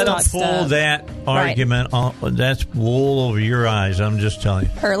 Don't let them pull that argument on. That's wool over your eyes. I'm just telling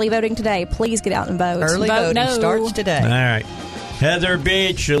you. Early voting today. Please get out and vote. Early voting starts today. All right. Heather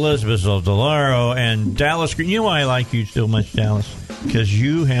Beach, Elizabeth Delaro, and Dallas Green. You know why I like you so much, Dallas? Because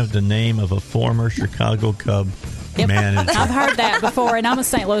you have the name of a former Chicago Cub manager. I've heard that before, and I'm a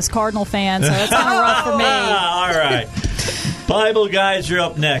St. Louis Cardinal fan, so it's kind of rough for me. All right. Bible guys are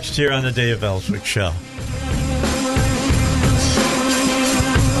up next here on the Dave Elswick Show.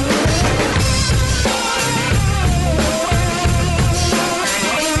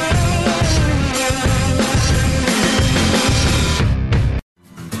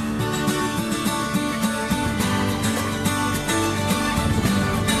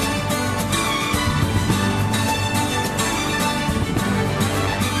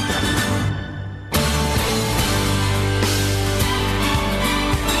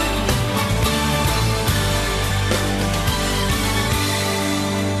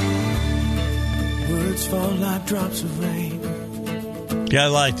 Drops of rain. Yeah, I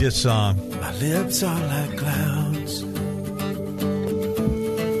like this song. My lips are like clouds.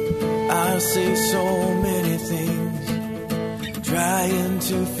 I say so many things, trying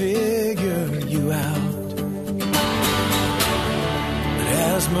to figure you out. But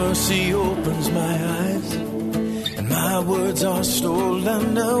as mercy opens my eyes, and my words are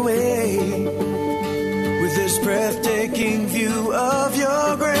stolen away, with this breathtaking view of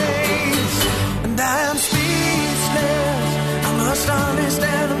your grace, and I am I must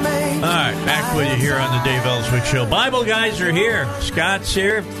understand the main. All right, back with you here on the Dave Elswick Show. Bible guys are here. Scott's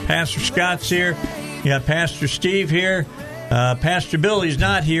here. Pastor Scott's here. You got Pastor Steve here. Pastor Billy's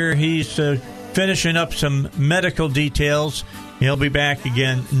not here. He's finishing up some medical details. He'll be back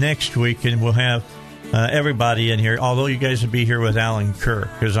again next week, and we'll have everybody in here, although you guys will be here with Alan Kerr,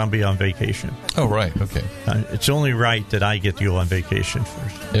 because I'll be on vacation. Oh, right. Okay. It's only right that I get to go on vacation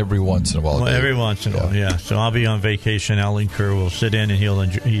first. Every once in a while. Well, every once in a while, yeah. So I'll be on vacation. Alan Kerr will sit in, and he'll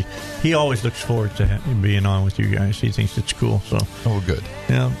enjoy. He always looks forward to being on with you guys. He thinks it's cool. So, good.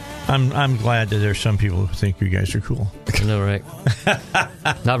 Yeah, I'm glad that there's some people who think you guys are cool. I know, right?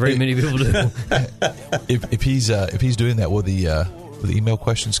 Not very many people do. If he's doing that, will the email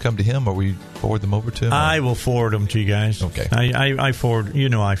questions come to him, or we forward them over to him? I will forward them to you guys. Okay. I forward.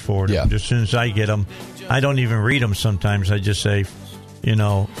 I forward them. As soon as I get them, I don't even read them. Sometimes I just say,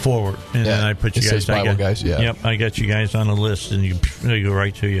 forward, and then I put you guys. Guys. Yeah. Yep, I got you guys on a list, and they go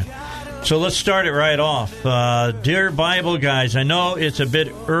right to you. So let's start it right off. Dear Bible guys, I know it's a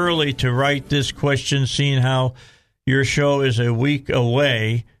bit early to write this question, seeing how your show is a week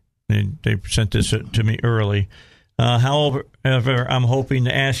away. They sent this to me early. However, I'm hoping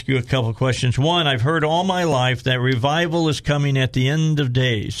to ask you a couple of questions. One, I've heard all my life that revival is coming at the end of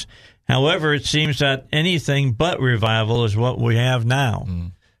days. However, it seems that anything but revival is what we have now.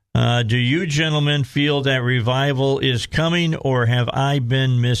 Do you gentlemen feel that revival is coming, or have I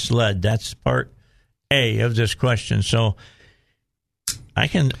been misled? That's part A of this question. So I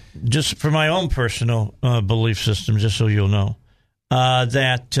can, just for my own personal belief system, just so you'll know,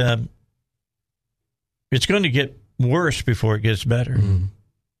 that it's going to get worse before it gets better.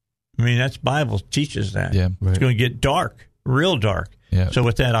 I mean, that's Bible teaches that. Yeah, right. It's going to get dark, real dark. Yeah. So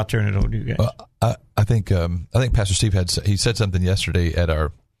with that, I'll turn it over to you guys. Well, I think Pastor Steve said something yesterday at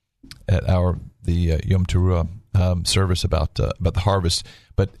the Yom Teruah service about the harvest.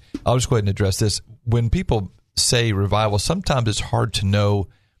 But I'll just go ahead and address this. When people say revival, sometimes it's hard to know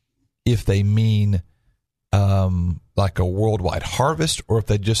if they mean like a worldwide harvest, or if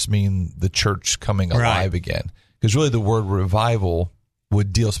they just mean the church coming alive again. Because really the word revival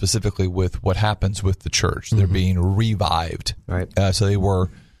would deal specifically with what happens with the church. They're being revived. Right. So they were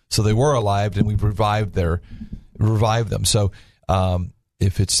alive, and we've revived them. So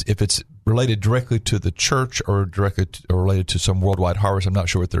if it's related directly to the church or related to some worldwide harvest, I'm not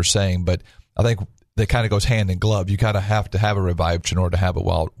sure what they're saying, but I think that kind of goes hand in glove. You kind of have to have a revival in order to have a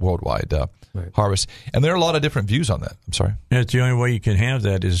worldwide harvest. And there are a lot of different views on that. I'm sorry. Yeah, it's the only way you can have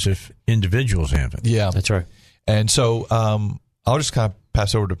that is if individuals have it. Yeah. That's right. And so I'll just kind of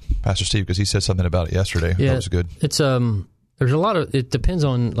pass over to Pastor Steve, because he said something about it yesterday. Yeah, that was good. It's there's a lot of, it depends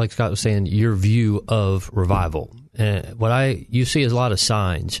on, like Scott was saying, your view of revival. You see is a lot of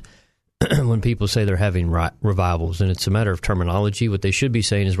signs when people say they're having revivals, and it's a matter of terminology. What they should be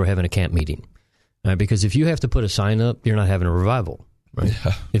saying is we're having a camp meeting. Because if you have to put a sign up, you're not having a revival. Right?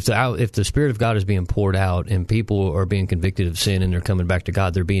 Yeah. If the Spirit of God is being poured out and people are being convicted of sin and they're coming back to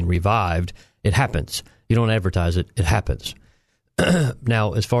God, they're being revived, it happens. You don't advertise it, it happens.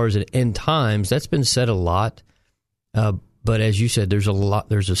 Now, as far as the end times, that's been said a lot. But as you said, there's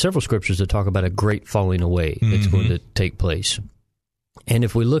several scriptures that talk about a great falling away that's going to take place. And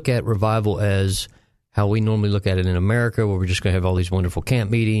if we look at revival as how we normally look at it in America, where we're just going to have all these wonderful camp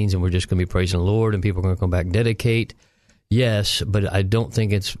meetings and we're just going to be praising the Lord and people are going to come back and dedicate, yes, but I don't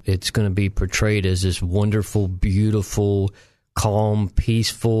think it's going to be portrayed as this wonderful, beautiful, calm,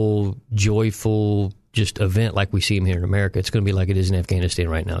 peaceful, joyful just event like we see them here in America. It's going to be like it is in Afghanistan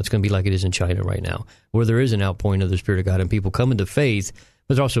right now. It's going to be like it is in China right now, where there is an outpouring of the Spirit of God and people come into faith,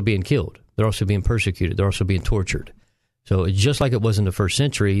 but they're also being killed. They're also being persecuted. They're also being tortured. So it's just like it was in the first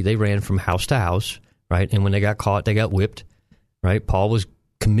century. They ran from house to house, right? And when they got caught, they got whipped, right? Saul was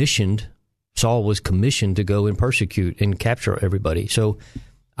commissioned to go and persecute and capture everybody. So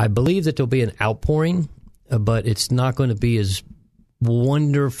I believe that there'll be an outpouring, but it's not going to be as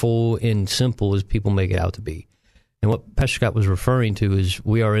wonderful and simple as people make it out to be. And what Pastor Scott was referring to is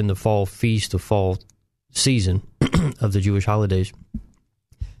we are in the fall feast, the fall season of the Jewish holidays.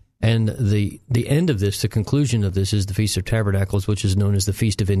 And the end of this, the conclusion of this, is the Feast of Tabernacles, which is known as the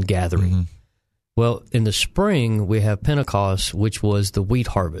Feast of Ingathering. Mm-hmm. Well, in the spring, we have Pentecost, which was the wheat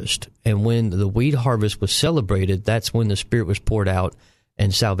harvest. And when the wheat harvest was celebrated, that's when the Spirit was poured out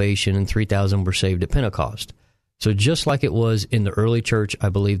and salvation, and 3,000 were saved at Pentecost. So just like it was in the early church, I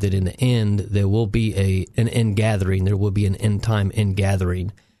believe that in the end, there will be an end gathering. There will be an end time end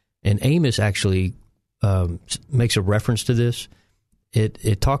gathering. And Amos actually makes a reference to this.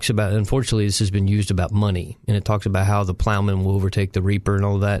 It talks about, unfortunately, this has been used about money, and it talks about how the plowman will overtake the reaper and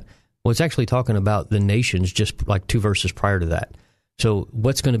all of that. Well, it's actually talking about the nations just like 2 verses prior to that. So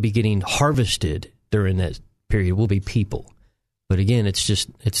what's going to be getting harvested during that period will be people. But again, it's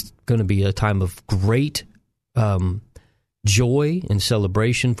going to be a time of great joy and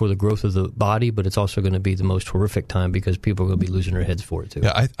celebration for the growth of the body, but it's also going to be the most horrific time because people are going to be losing their heads for it too.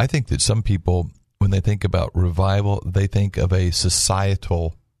 Yeah, I think that some people when they think about revival, they think of a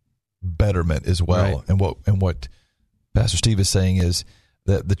societal betterment as well. Right. And what Pastor Steve is saying is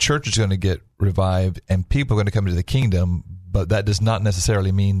that the church is going to get revived and people are going to come into the kingdom, but that does not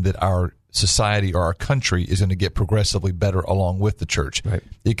necessarily mean that our society or our country is going to get progressively better along with the church. Right.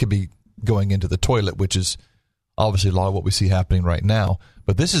 It could be going into the toilet, which is obviously a lot of what we see happening right now.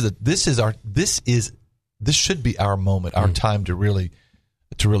 But this should be our moment, our time to really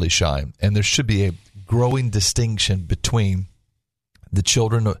shine. And there should be a growing distinction between the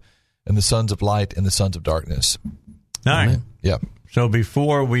children and the sons of light and the sons of darkness. All right. Yeah. So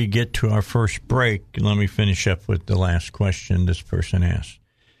before we get to our first break, let me finish up with the last question this person asked.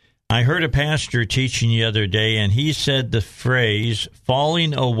 I heard a pastor teaching the other day, and he said the phrase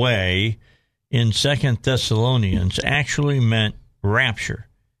falling away in 2 Thessalonians actually meant rapture.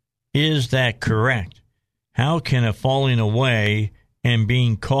 Is that correct? How can a falling away and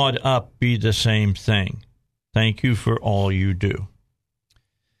being caught up be the same thing? Thank you for all you do.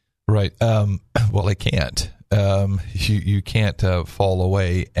 Right. Well, it can't. You can't fall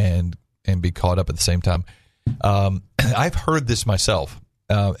away and be caught up at the same time. I've heard this myself,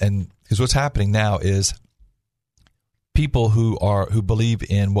 and because what's happening now is people who believe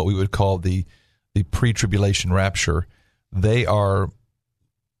in what we would call the pre-tribulation rapture, they are,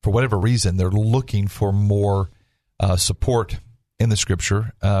 for whatever reason, they're looking for more support in the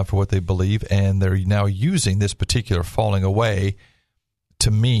Scripture for what they believe, and they're now using this particular falling away to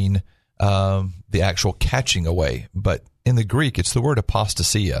mean the actual catching away. But in the Greek, it's the word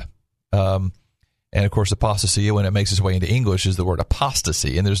apostasia. And of course, apostasia, when it makes its way into English, is the word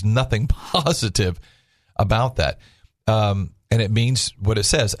apostasy. And there's nothing positive about that. And it means what it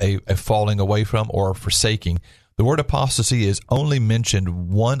says, a falling away from or forsaking. The word apostasy is only mentioned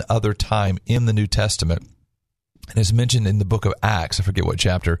one other time in the New Testament. And it's mentioned in the book of Acts. I forget what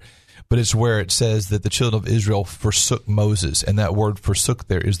chapter. But it's where it says that the children of Israel forsook Moses, and that word forsook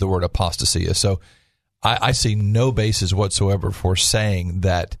there is the word apostasia. So I see no basis whatsoever for saying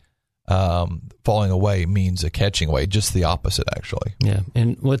that falling away means a catching away, just the opposite, actually. Yeah,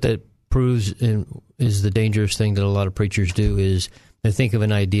 and what that proves is the dangerous thing that a lot of preachers do is they think of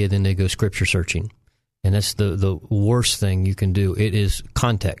an idea, then they go scripture searching. And that's the worst thing you can do. It is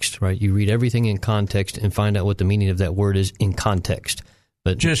context, right? You read everything in context and find out what the meaning of that word is in context.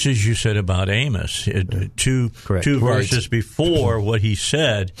 But just as you said about Amos, two verses before what he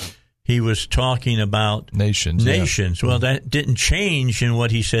said, he was talking about nations. Yeah. Well, that didn't change in what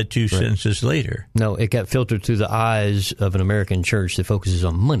he said two sentences later. No, it got filtered through the eyes of an American church that focuses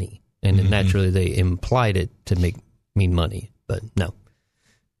on money, and then naturally they implied it to mean money. But no,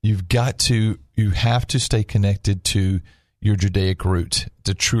 you have to stay connected to your Judaic root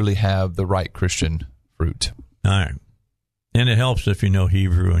to truly have the right Christian fruit. All right. And it helps if you know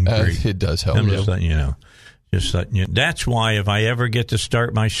Hebrew and Greek. It does help. I'm just letting you know. That's why if I ever get to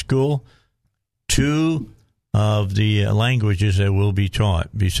start my school, 2 of the languages that will be taught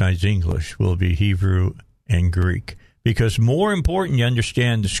besides English will be Hebrew and Greek. Because more important, you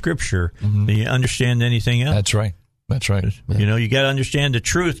understand the Scripture than you understand anything else. That's right. Yeah. You got to understand the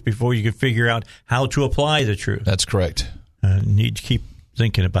truth before you can figure out how to apply the truth. That's correct. Need to keep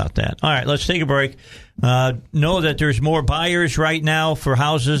thinking about that. All right, let's take a break. Know that there's more buyers right now for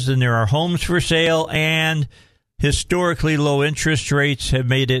houses than there are homes for sale, and historically low interest rates have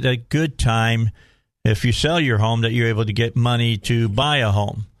made it a good time if you sell your home that you're able to get money to buy a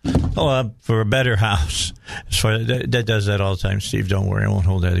home for a better house. That does that all the time, Steve. Don't worry, I won't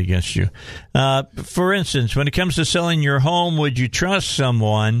hold that against you. For instance, when it comes to selling your home, would you trust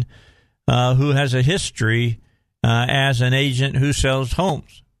someone who has a history as an agent who sells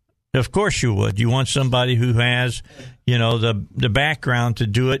homes? Of course you would. You want somebody who has, the background to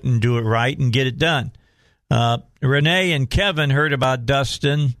do it and do it right and get it done. Renee and Kevin heard about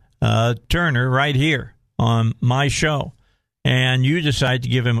Dustin Turner right here on my show, and you decided to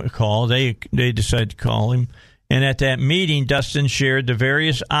give him a call. They decided to call him, and at that meeting, Dustin shared the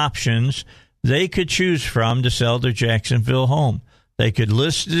various options they could choose from to sell their Jacksonville home. They could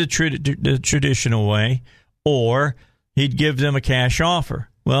list the traditional way, or he'd give them a cash offer.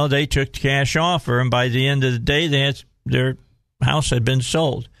 Well, they took the cash offer, and by the end of the day, their house had been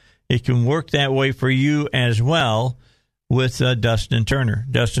sold. It can work that way for you as well with Dustin Turner.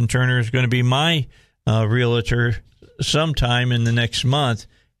 Dustin Turner is going to be my realtor sometime in the next month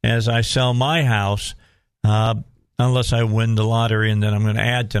as I sell my house, unless I win the lottery, and then I'm going to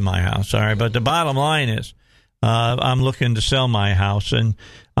add to my house. All right, but the bottom line is I'm looking to sell my house, and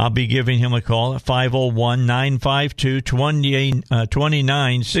I'll be giving him a call at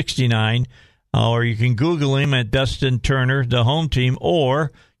 501-952-2969, or you can Google him at Dustin Turner, the home team,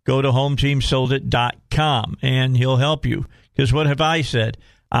 or go go to hometeamsoldit.com, and he'll help you. Because what have I said?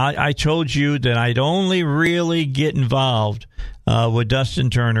 I told you that I'd only really get involved with Dustin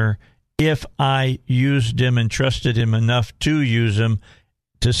Turner if I used him and trusted him enough to use him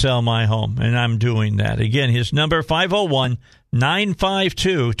to sell my home, and I'm doing that. Again, his number,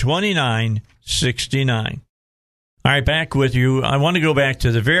 501-952-2969. All right, back with you. I want to go back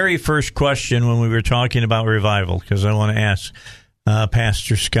to the very first question when we were talking about revival, because I want to ask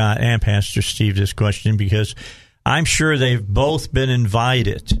Pastor Scott and Pastor Steve this question, because I'm sure they've both been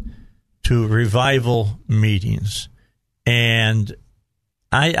invited to revival meetings. And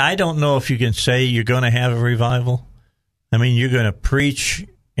I don't know if you can say you're going to have a revival. I mean, you're going to preach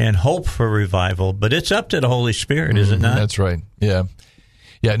and hope for revival, but it's up to the Holy Spirit, is it not? That's right. Yeah.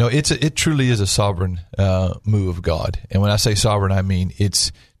 Yeah, no, it truly is a sovereign move of God. And when I say sovereign, I mean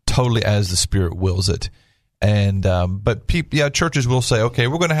it's totally as the Spirit wills it. And but churches will say, okay,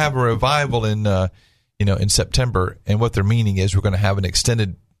 we're going to have a revival in September, and what they're meaning is we're going to have an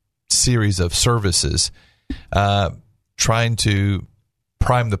extended series of services, trying to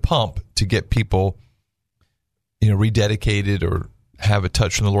prime the pump to get people, rededicated or have a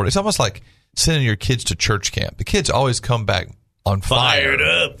touch from the Lord. It's almost like sending your kids to church camp. The kids always come back on fire,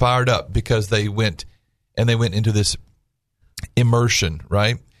 fired up because they went into this immersion,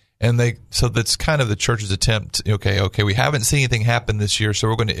 right? So that's kind of the church's attempt. Okay, we haven't seen anything happen this year, so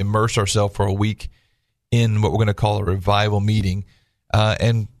we're going to immerse ourselves for a week in what we're going to call a revival meeting,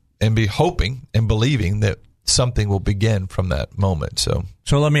 and be hoping and believing that something will begin from that moment. So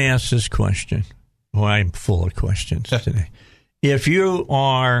let me ask this question. Well, I'm full of questions today. If you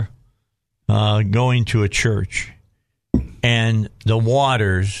are going to a church and the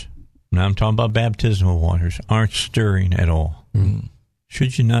waters, now I'm talking about baptismal waters, aren't stirring at all,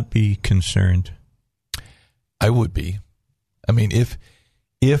 should you not be concerned? I would be. I mean, if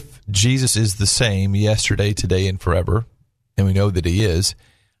Jesus is the same yesterday, today, and forever, and we know that he is,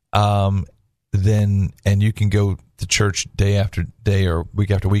 then, and you can go to church day after day or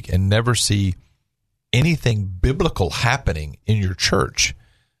week after week and never see anything biblical happening in your church,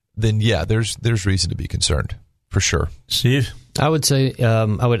 then there's reason to be concerned, for sure. Steve? I would say,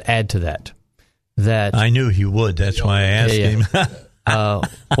 I would add to that I knew he would. That's why I asked him.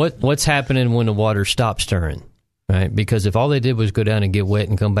 What's happening when the water stops stirring, right? Because if all they did was go down and get wet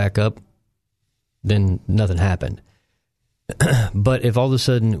and come back up, then nothing happened. But if all of a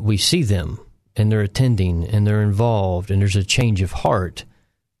sudden we see them and they're attending and they're involved and there's a change of heart,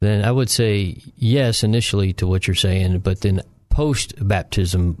 then I would say yes initially to what you're saying, but then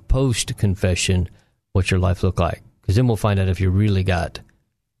post-baptism, post-confession, what's your life look like? Because then we'll find out if you really got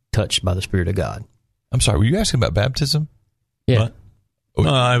touched by the Spirit of God. I'm sorry, were you asking about baptism? Yeah.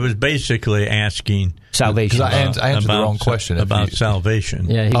 I was basically asking salvation. Because I answered the wrong question. About salvation.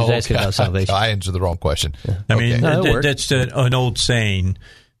 Yeah, he was asking about salvation. I answered the wrong question. Yeah. I mean, that's an old saying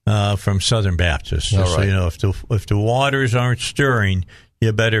from Southern Baptists. Right. So, if the waters aren't stirring,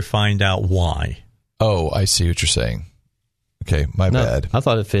 you better find out why. Oh, I see what you're saying. Okay, my bad. I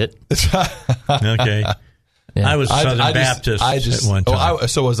thought it fit. Okay. Yeah. I was Southern Baptist at one time.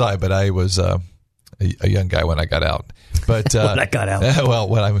 So was I, but I was a young guy when I got out. But when I got out. Well,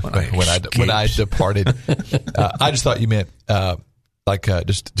 when I departed, I just thought you meant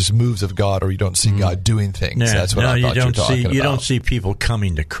just moves of God, or you don't see God doing things. Yeah. That's what I thought you were talking about. You don't see people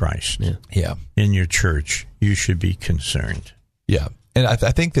coming to Christ. Yeah. In your church, you should be concerned. Yeah, and I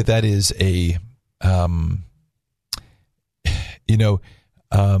think that is a, how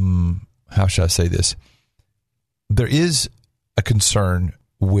should I say this? There is a concern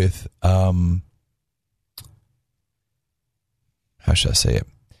with, how should I say it?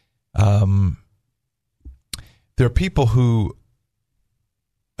 There are people who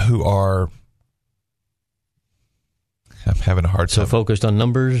are, I'm having a hard time. So focused on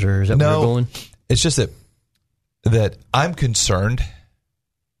numbers, or is that where you're going? It's just that I'm concerned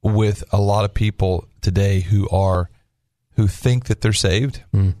with a lot of people today who think that they're saved,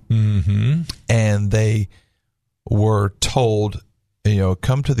 and they were told,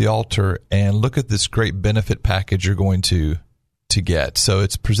 come to the altar and look at this great benefit package you're going to get. So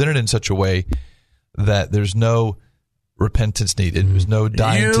it's presented in such a way that there's no repentance needed. There's no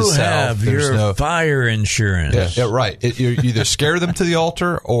dying to self. There's your fire insurance. Yeah, right. You either scare them to the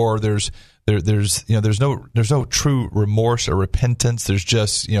altar, or there's no true remorse or repentance. There's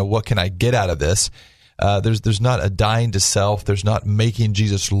just, what can I get out of this? There's not a dying to self. There's not making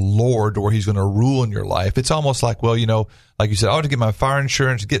Jesus Lord, or he's going to rule in your life. It's almost like, well, like you said, I ought to get my fire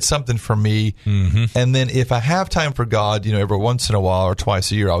insurance, get something for me. And then if I have time for God, every once in a while or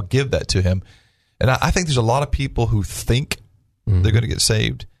twice a year, I'll give that to him. And I think there's a lot of people who think they're going to get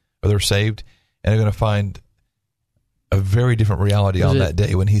saved, or they're saved, and they're going to find a very different reality on that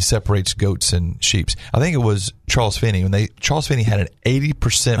day when he separates goats and sheep. I think it was Charles Finney. Charles Finney had an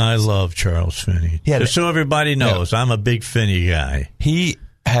 80%. I love Charles Finney. Just so everybody knows, I'm a big Finney guy. He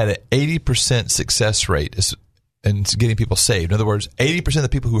had an 80% success rate in getting people saved. In other words, 80% of the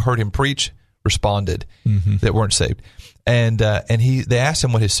people who heard him preach responded that weren't saved. And they asked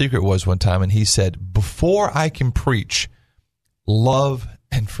him what his secret was one time, and he said, "Before I can preach love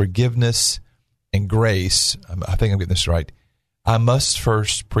and forgiveness and grace, I think I'm getting this right, I must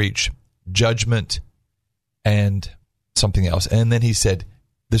first preach judgment and something else." And then he said,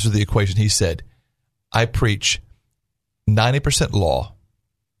 this was the equation, he said, "I preach 90% law,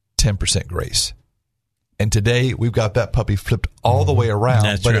 10% grace." And today we've got that puppy flipped all the way around.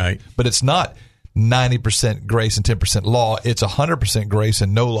 That's right. But it's not 90% grace and 10% law. It's 100% grace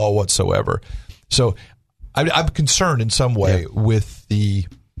and no law whatsoever. So I'm concerned in some way with the...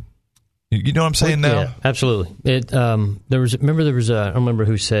 You know what I'm saying now? Yeah, absolutely. There was I don't remember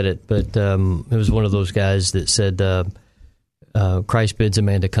who said it, but it was one of those guys that said Christ bids a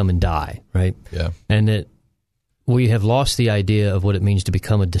man to come and die, right? Yeah. And that we have lost the idea of what it means to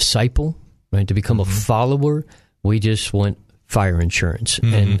become a disciple, right? To become a follower. We just want fire insurance.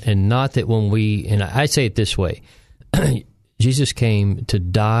 And not that and I say it this way, Jesus came to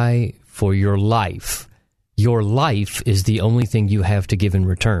die for your life. Your life is the only thing you have to give in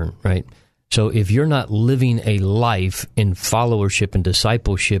return, right? So if you're not living a life in followership and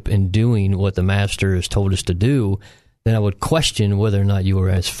discipleship and doing what the Master has told us to do, then I would question whether or not you were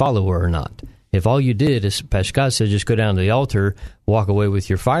as follower or not. If all you did, as Pastor Scott said, just go down to the altar, walk away with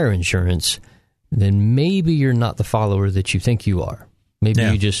your fire insurance, then maybe you're not the follower that you think you are. Maybe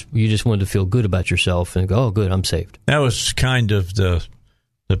you just wanted to feel good about yourself and go, "Oh, good, I'm saved." That was kind of the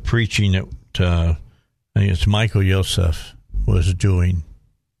preaching that I think it's Michael Yosef was doing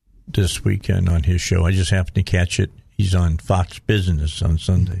this weekend on his show. I just happened to catch it. He's on Fox Business on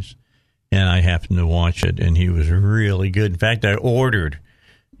Sundays, and I happened to watch it, and he was really good. In fact, I ordered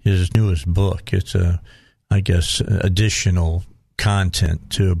his newest book. It's additional content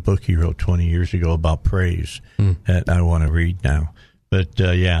to a book he wrote 20 years ago about praise that I want to read now. But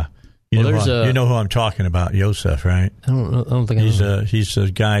you know who I'm talking about, Yosef, right? I don't think he's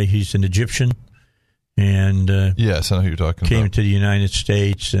a guy. He's an Egyptian. And yes, I know who you're talking came about. to the United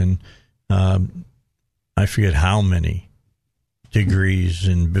States, and I forget how many degrees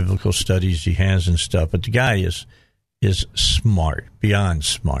in biblical studies he has and stuff. But the guy is smart, beyond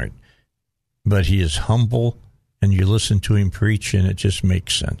smart. But he is humble, and you listen to him preach, and it just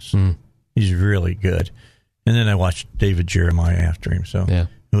makes sense. He's really good. And then I watched David Jeremiah after him, so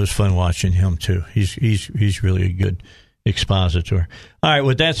it was fun watching him too. He's really a good expositor. All right,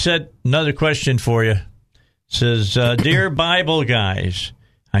 with that said, another question for you. It says, "Dear Bible guys,"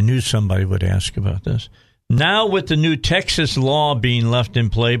 I knew somebody would ask about this. "Now with the new Texas law being left in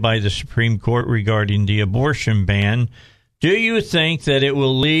play by the Supreme Court regarding the abortion ban, do you think that it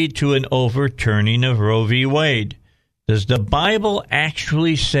will lead to an overturning of Roe v. Wade? Does the Bible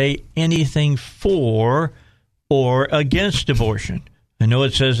actually say anything for or against abortion? I know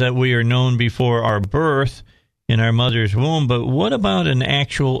it says that we are known before our birth in our mother's womb, but what about an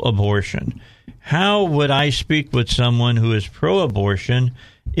actual abortion? How would I speak with someone who is pro-abortion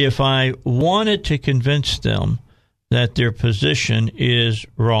if I wanted to convince them that their position is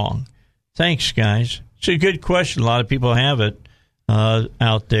wrong? Thanks, guys." It's a good question. A lot of people have it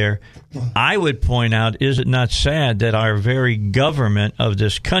out there. I would point out, is it not sad that our very government of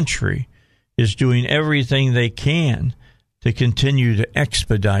this country is doing everything they can to continue to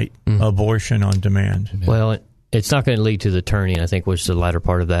expedite abortion on demand? Well, it's not going to lead to the turning, I think, was the latter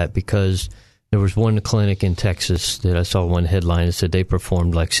part of that, because there was one clinic in Texas that I saw one headline that said they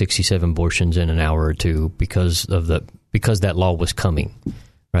performed like 67 abortions in an hour or two because that law was coming,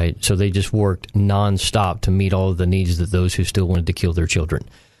 right? So they just worked nonstop to meet all of the needs of those who still wanted to kill their children.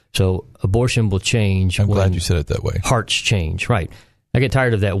 So abortion will change. I'm glad you said it that way. Hearts change, right? I get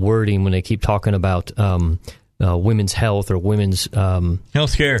tired of that wording when they keep talking about women's health or women's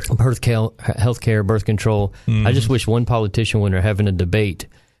healthcare, birth control. I just wish one politician, when they're having a debate,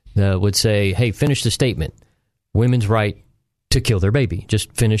 would say, "Hey, finish the statement. Women's right to kill their baby."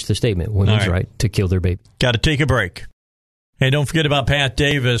 Just finish the statement. Women's right to kill their baby. Got to take a break. Hey, don't forget about Pat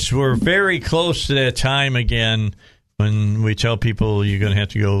Davis. We're very close to that time again when we tell people you're going to have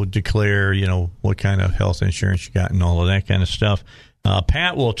to go declare, what kind of health insurance you got and all of that kind of stuff.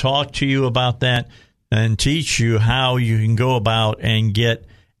 Pat will talk to you about that and teach you how you can go about and get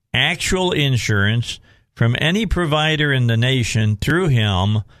actual insurance from any provider in the nation through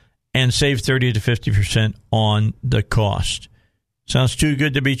him and save 30 to 50% on the cost. Sounds too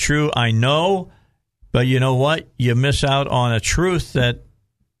good to be true, I know, but you know what? You miss out on a truth that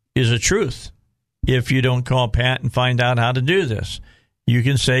is a truth if you don't call Pat and find out how to do this. You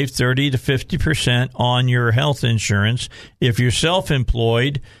can save 30 to 50% on your health insurance. If you're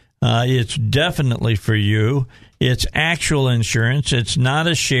self-employed, it's definitely for you. It's actual insurance. It's not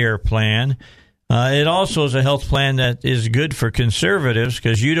a share plan. It also is a health plan that is good for conservatives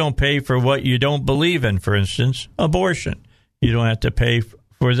because you don't pay for what you don't believe in, for instance, abortion. You don't have to pay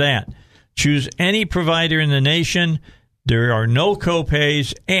for that. Choose any provider in the nation. There are no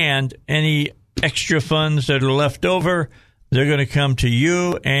copays, and any extra funds that are left over, they're going to come to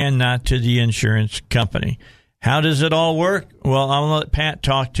you and not to the insurance company. How does it all work? Well, I'm going to let Pat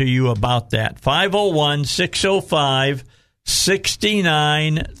talk to you about that.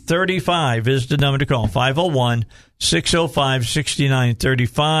 501-605-6935 is the number to call.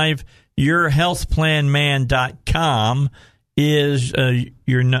 501-605-6935. YourHealthPlanMan.com is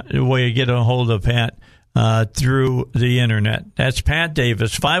your way to get a hold of Pat through the internet. That's Pat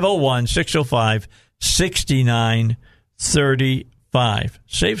Davis, 501-605-6935.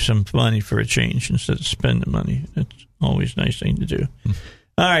 Save some money for a change instead of spending money. That's always a nice thing to do.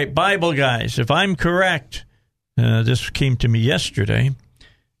 All right, Bible guys, if I'm correct, this came to me yesterday.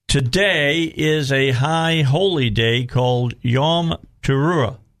 Today is a high holy day called Yom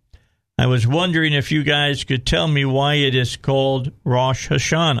Teruah. I was wondering if you guys could tell me why it is called Rosh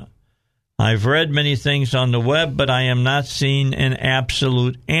Hashanah. I've read many things on the web, but I am not seeing an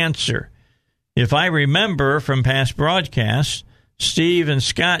absolute answer. If I remember from past broadcasts, Steve and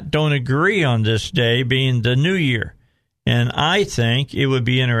Scott don't agree on this day being the new year, and I think it would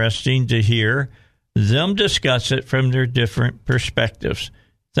be interesting to hear them discuss it from their different perspectives.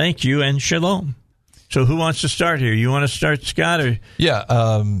 Thank you, and shalom. So who wants to start here? You want to start, Scott? Or?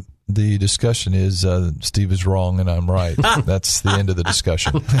 Yeah, the discussion is Steve is wrong and I'm right. That's the end of the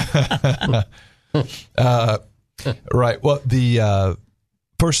discussion. Right. Well,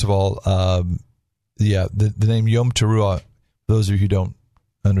 first of all, the name Yom Teruah, those of you who don't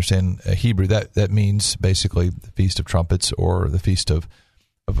understand Hebrew, that means basically the Feast of Trumpets or the Feast of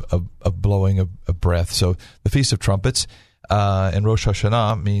blowing of breath. So the Feast of Trumpets and Rosh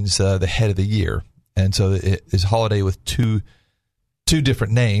Hashanah means the head of the year. And so it is a holiday with two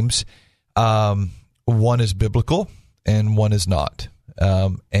different names. One is biblical and one is not.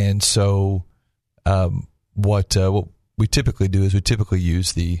 And so what we typically do is we typically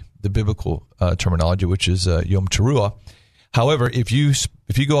use the biblical terminology, which is Yom Teruah. However, if you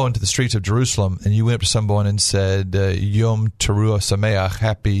go into the streets of Jerusalem and you went up to someone and said Yom Teruah Sameach,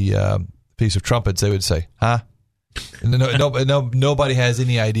 Happy Feast of Trumpets, they would say, huh? Nobody has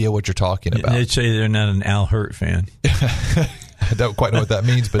any idea what you're talking about. They'd say they're not an Al Hurt fan. I don't quite know what that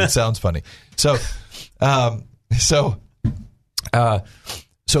means, but it sounds funny. So in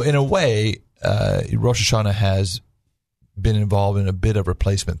a way, Rosh Hashanah has been involved in a bit of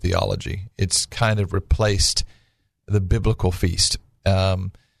replacement theology. It's kind of replaced the biblical feast.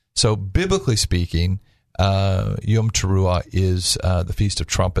 So biblically speaking, Yom Teruah is the Feast of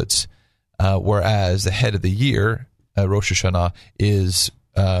Trumpets, whereas the head of the year, Rosh Hashanah, is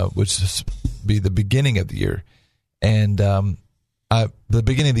which be the beginning of the year. And the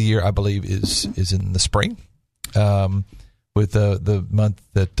beginning of the year, I believe, is in the spring, with the month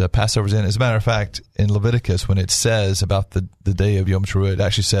that Passover's in. As a matter of fact, in Leviticus, when it says about the day of Yom Teruah, it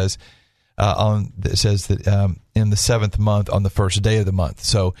actually says it says that in the seventh month, on the first day of the month.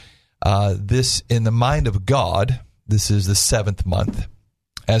 So this, in the mind of God, this is the seventh month.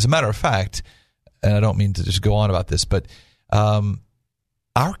 As a matter of fact, and I don't mean to just go on about this, but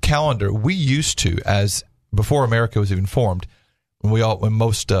our calendar, we used to, as before America was even formed, when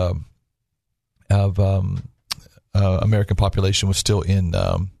most of American population was still in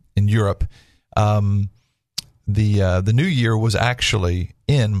Europe, the new year was actually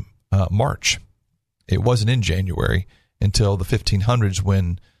in March. It wasn't in January until the 1500s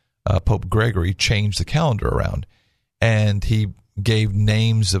when Pope Gregory changed the calendar around, and he gave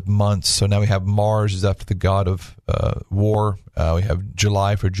names of months. So now we have Mars is after the god of war. We have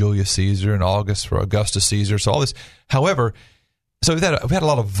July for Julius Caesar and August for Augustus Caesar. So all this. However, so we've had a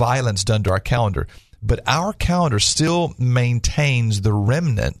lot of violence done to our calendar, but our calendar still maintains the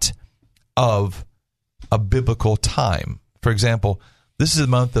remnant of a biblical time. For example, this is the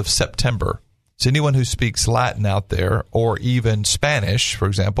month of September. So anyone who speaks Latin out there, or even Spanish, for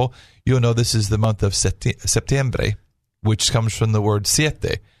example, you'll know this is the month of Septiembre, which comes from the word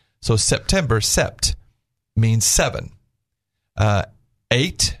siete. So September, sept, means seven.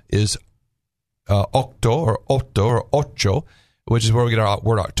 8 is octo or ocho, which is where we get our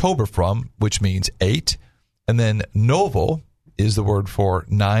word October from, which means 8. And then novo is the word for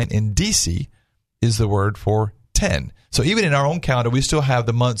 9, and Disi is the word for 10. So even in our own calendar, we still have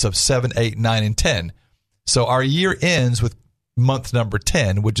the months of 7, 8, 9, and 10. So our year ends with month number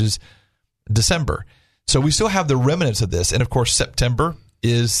 10, which is December. So we still have the remnants of this. And, of course, September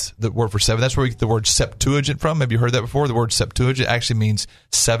is the word for 7. That's where we get the word Septuagint from. Have you heard that before? The word Septuagint actually means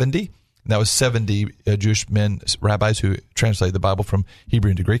 70. And that was 70 Jewish men, rabbis, who translated the Bible from Hebrew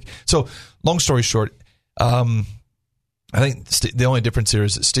into Greek. So long story short, I think the only difference here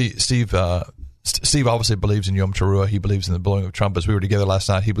is that Steve obviously believes in Yom Teruah. He believes in the blowing of trumpets. We were together last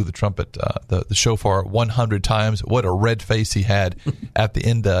night. He blew the trumpet, the shofar 100 times. What a red face he had at the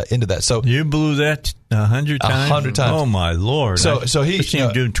end of that. So you blew that 100 times? 100 times. Oh, my Lord. So he seen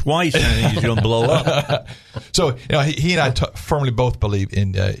him do it twice, and he's going to blow up. So he and I firmly both believe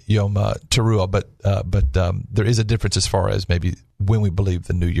in Yom Teruah, but there is a difference as far as maybe when we believe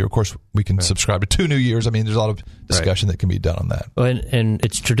the new year. Of course, we can subscribe to 2 New Years. I mean, there's a lot of discussion that can be done on that. Well, and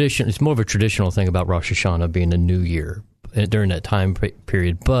it's tradition. It's more of a traditional thing about Rosh Hashanah being a new year during that time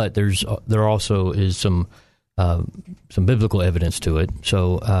period. But there also is some biblical evidence to it.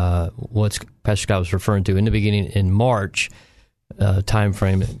 So what Pastor Scott was referring to in the beginning in March time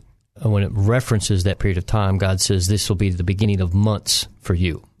frame, when it references that period of time, God says this will be the beginning of months for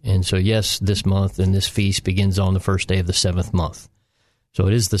you. And so, yes, this month and this feast begins on the first day of the 7th month. So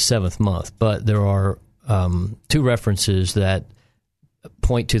it is the 7th month, but there are 2 references that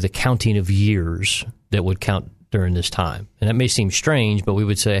point to the counting of years that would count during this time. And that may seem strange, but we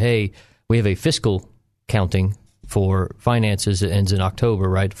would say, hey, we have a fiscal counting for finances that ends in October,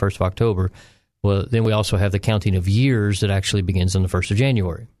 right, 1st of October. Well, then we also have the counting of years that actually begins on the 1st of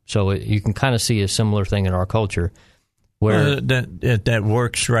January. So you can kind of see a similar thing in our culture. Where that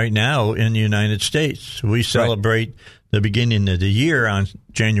works right now in the United States. We celebrate the beginning of the year on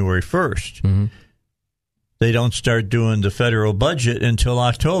January 1st. Mm-hmm. They don't start doing the federal budget until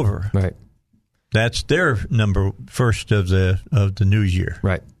October. Right. That's their number first of the new year.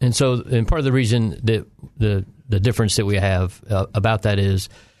 Right. And part of the reason that the difference that we have about that is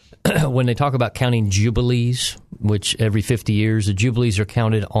when they talk about counting jubilees, which every 50 years, the jubilees are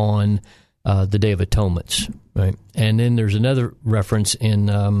counted on the Day of Atonements, right? And then there's another reference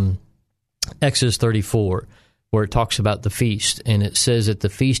in Exodus 34 where it talks about the feast, and it says that the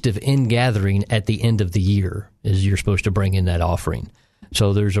Feast of Ingathering at the end of the year is you're supposed to bring in that offering.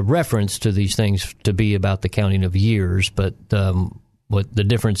 So there's a reference to these things to be about the counting of years, but what the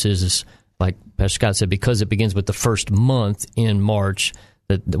difference is like Pastor Scott said, because it begins with the first month in March,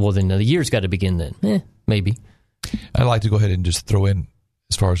 then the year's got to begin then. Maybe. I'd like to go ahead and just throw in,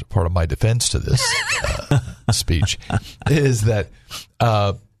 as far as part of my defense to this speech, is that,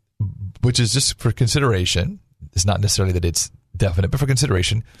 which is just for consideration. It's not necessarily that it's definite, but for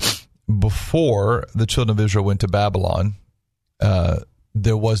consideration. Before the children of Israel went to Babylon,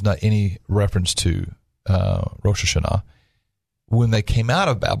 there was not any reference to Rosh Hashanah. When they came out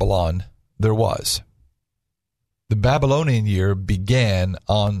of Babylon, there was. The Babylonian year began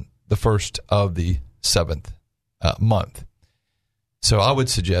on the 1st of the 7th month. So I would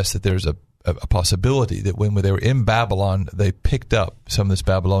suggest that there's a possibility that when they were in Babylon, they picked up some of this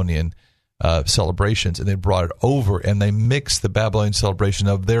Babylonian celebrations and they brought it over and they mixed the Babylonian celebration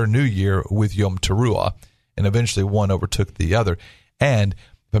of their new year with Yom Teruah, and eventually one overtook the other. And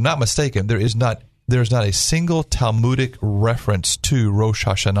if I'm not mistaken, there's not a single Talmudic reference to Rosh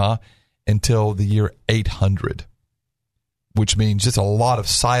Hashanah until the year 800, which means just a lot of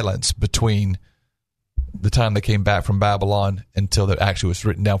silence between the time they came back from Babylon until that actually was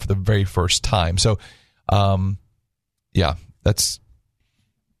written down for the very first time. So, that's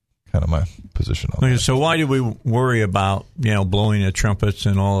kind of my position on that. So why do we worry about, blowing the trumpets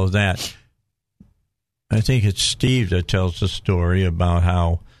and all of that? I think it's Steve that tells the story about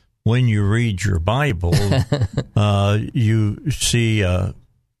how when you read your Bible, you see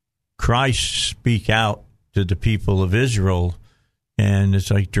Christ speak out to the people of Israel, and it's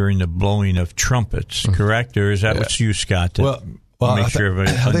like during the blowing of trumpets, correct? Or is that what you, Scott, make sure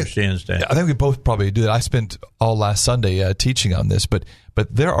everybody understands that? I think we both probably do that. I spent all last Sunday teaching on this, but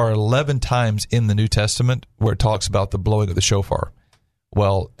there are 11 times in the New Testament where it talks about the blowing of the shofar.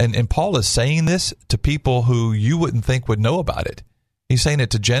 Well, and Paul is saying this to people who you wouldn't think would know about it. He's saying it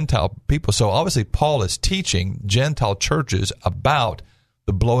to Gentile people. So obviously Paul is teaching Gentile churches about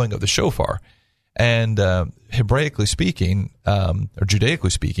the blowing of the shofar. And Hebraically speaking, or Judaically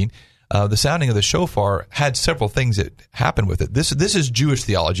speaking, the sounding of the shofar had several things that happened with it. This is Jewish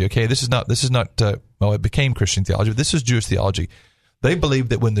theology, okay? This is not. It became Christian theology, but this is Jewish theology. They believe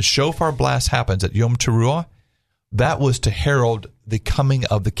that when the shofar blast happens at Yom Teruah, that was to herald the coming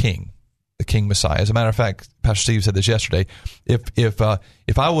of the king. the King Messiah. As a matter of fact, Pastor Steve said this yesterday. If I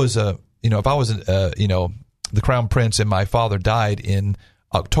was the crown prince and my father died in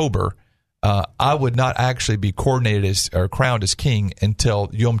October, I would not actually be coordinated or crowned as king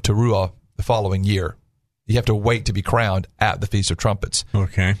until Yom Teruah the following year. You have to wait to be crowned at the Feast of Trumpets.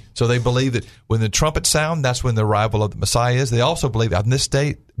 Okay. So they believe that when the trumpets sound, that's when the arrival of the Messiah is. They also believe that on this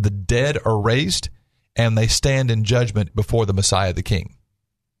date, the dead are raised and they stand in judgment before the Messiah, the King.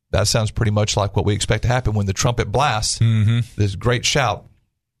 That sounds pretty much like what we expect to happen when the trumpet blasts, this great shout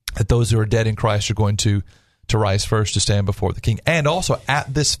that those who are dead in Christ are going to rise first to stand before the King. And also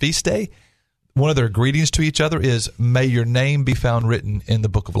at this feast day, one of their greetings to each other is, may your name be found written in the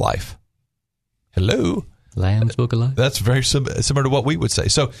book of life. Hello. Lamb's Book of Life. That's very similar to what we would say.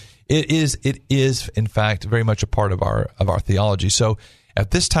 So it is in fact very much a part of our theology. So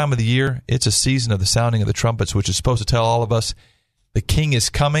at this time of the year, it's a season of the sounding of the trumpets, which is supposed to tell all of us the King is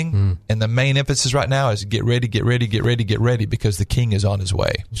coming, and the main emphasis right now is get ready, get ready, get ready, get ready, because the King is on his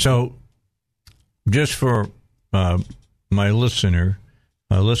way. So just for my listeners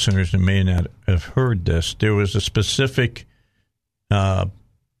that may not have heard this, there was a specific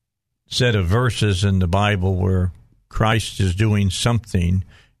set of verses in the Bible where Christ is doing something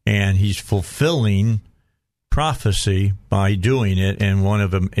and he's fulfilling prophecy by doing it, and one of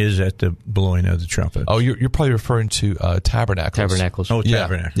them is at the blowing of the trumpet. Oh, you're probably referring to Tabernacles. Oh,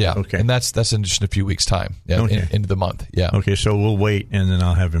 Tabernacles. Yeah. Okay. And that's in just a few weeks' time. Yeah. Okay. Into the month. Yeah. Okay, so we'll wait, and then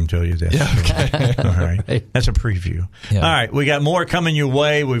I'll have him tell you that. Yeah. Okay. All right. That's a preview. Yeah. All right, we got more coming your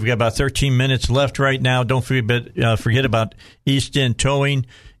way. We've got about 13 minutes left right now. Don't forget about East End Towing.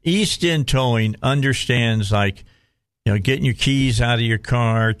 East End Towing understands, like, getting your keys out of your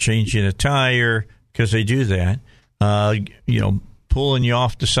car, changing a tire, because they do that. Pulling you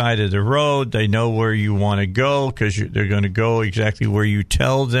off the side of the road. They know where you want to go because they're going to go exactly where you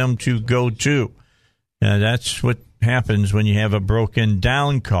tell them to go to. That's what happens when you have a broken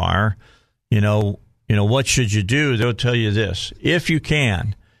down car. What should you do? They'll tell you this. If you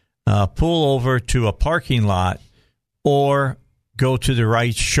can, pull over to a parking lot or go to the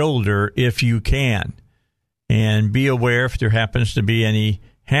right shoulder if you can. And be aware if there happens to be any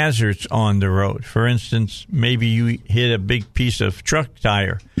hazards on the road. For instance, maybe you hit a big piece of truck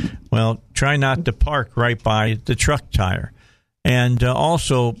tire. Well, try not to park right by the truck tire. And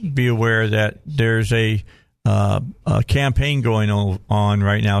also be aware that there's a campaign going on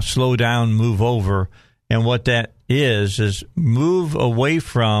right now, Slow Down, Move Over. And what that is move away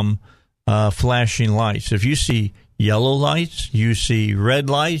from flashing lights. If you see yellow lights, you see red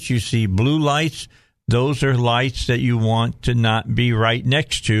lights, you see blue lights, those are lights that you want to not be right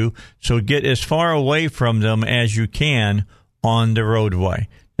next to, so get as far away from them as you can on the roadway.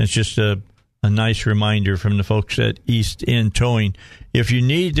 It's just a nice reminder from the folks at East End Towing. If you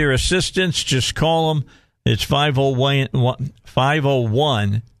need their assistance, just call them. It's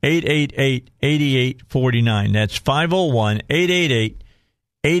 501-888-8849. That's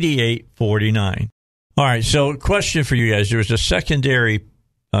 501-888-8849. All right, so question for you guys. There was a secondary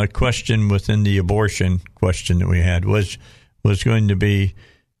question within the abortion question that we had was going to be,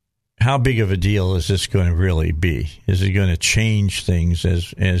 how big of a deal is this going to really be? Is it going to change things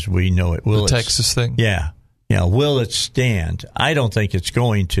as we know it? Will the Texas thing? Yeah. Will it stand? I don't think it's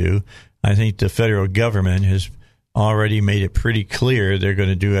going to. I think the federal government has already made it pretty clear they're going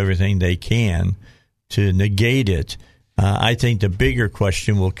to do everything they can to negate it. I think the bigger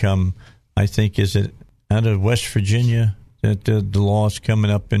question will come, is it out of West Virginia that the law is coming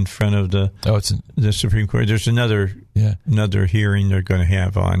up in front of the Supreme Court? There's another hearing they're going to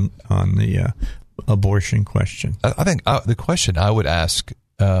have on the abortion question. I think the question I would ask,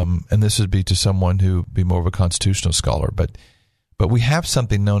 and this would be to someone who would be more of a constitutional scholar, but we have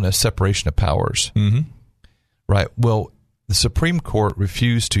something known as separation of powers, right? Well, the Supreme Court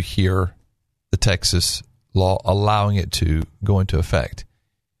refused to hear the Texas law allowing it to go into effect.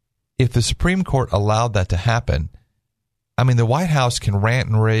 If the Supreme Court allowed that to happen, I mean, the White House can rant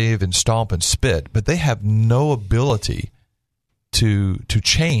and rave and stomp and spit, but they have no ability to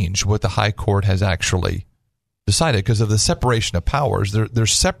change what the High Court has actually decided because of the separation of powers. They're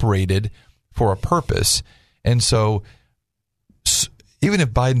separated for a purpose. And so even if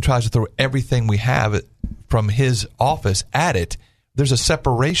Biden tries to throw everything we have from his office at it, there's a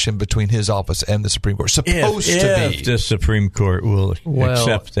separation between his office and the Supreme Court. If the Supreme Court will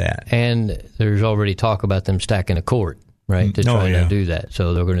accept that. And there's already talk about them stacking a court, right, to try to do that.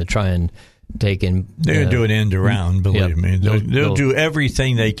 So they're going to try and take in. They're going to do an end around, believe me. They'll do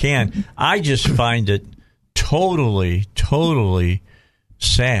everything they can. I just find it totally, totally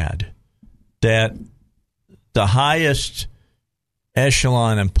sad that the highest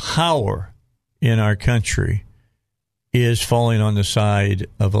echelon in power in our country is falling on the side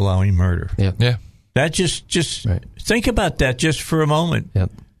of allowing murder. Yeah. That just right. Think about that just for a moment.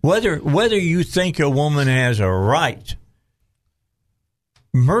 Yep. Whether you think a woman has a right,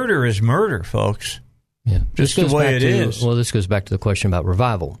 murder is murder, folks. Yeah, just the way it is. Well, this goes back to the question about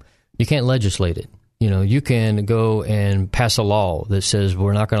revival. You can't legislate it. You can go and pass a law that says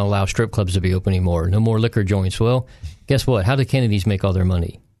we're not going to allow strip clubs to be open anymore. No more liquor joints. Well, guess what? How did Kennedys make all their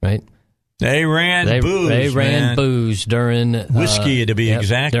money, right? They ran booze. They ran booze during whiskey, to be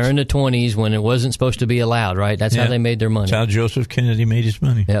exact. During the 1920s when it wasn't supposed to be allowed, right? That's how they made their money. That's how Joseph Kennedy made his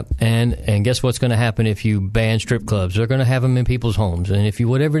money. Yep. And guess what's going to happen if you ban strip clubs? They're going to have them in people's homes. And if you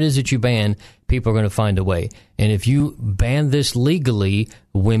whatever it is that you ban, people are going to find a way. And if you ban this legally,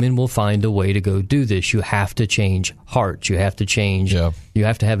 women will find a way to go do this. You have to change hearts. You have to change. Yeah. You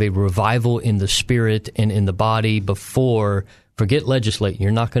have to have a revival in the spirit and in the body before. Forget legislating. You're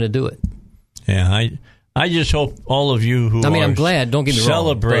not going to do it. Yeah, I just hope all of you who I'm glad, don't get me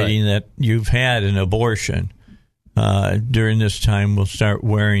celebrating that you've had an abortion during this time will start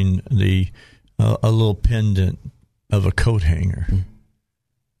wearing a little pendant of a coat hanger.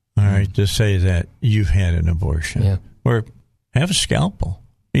 All right, to say that you've had an abortion. Yeah. Or have a scalpel.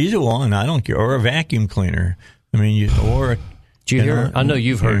 Either one, I don't care. Or a vacuum cleaner. I mean, Did you hear? I know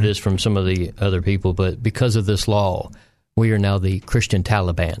you've heard this from some of the other people, but because of this law, we are now the Christian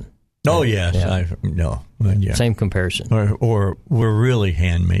Taliban. Oh, yes. Yeah. Same comparison. Or we're really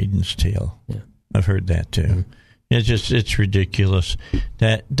Handmaid's Tale. Yeah. I've heard that, too. Mm-hmm. It's ridiculous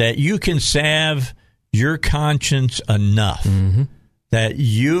that you can salve your conscience enough that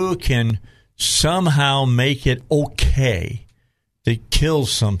you can somehow make it okay to kill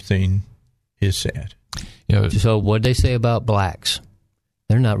something is sad. So what they say about blacks?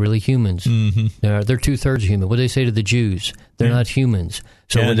 They're not really humans. Mm-hmm. They're 2/3 human. What do they say to the Jews? They're not humans.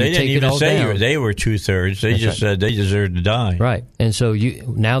 So when they you take didn't even say down, they were 2/3. They just said they deserved to die. Right. And so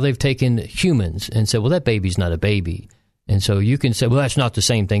now they've taken humans and said, well, that baby's not a baby. And so you can say, well, that's not the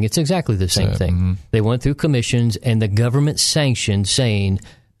same thing. It's exactly the same thing. Mm-hmm. They went through commissions, and the government sanctioned saying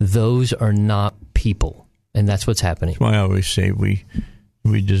those are not people. And that's what's happening. That's why I always say we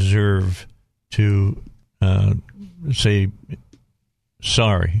deserve to say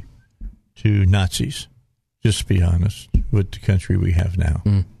sorry to Nazis. Just be honest with the country we have now.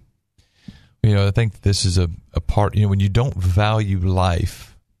 Mm. I think this is a part, when you don't value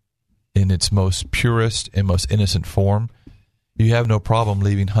life in its most purest and most innocent form, you have no problem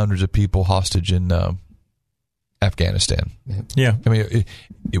leaving hundreds of people hostage in Afghanistan. Yeah. I mean,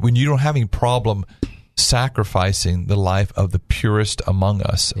 when you don't have any problem sacrificing the life of the purest among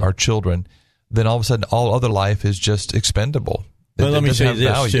us, our children, then all of a sudden all other life is just expendable. But let me say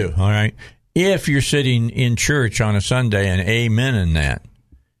this too, all right? If you're sitting in church on a Sunday and amen in that,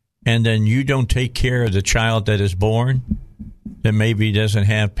 and then you don't take care of the child that is born, that maybe doesn't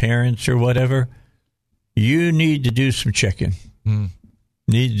have parents or whatever, you need to do some checking.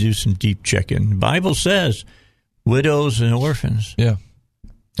 Need to do some deep checking. The Bible says widows and orphans. Yeah,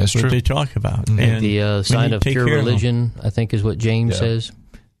 that's what true. they talk about. Mm-hmm. And the sign of pure religion, I think, is what James says.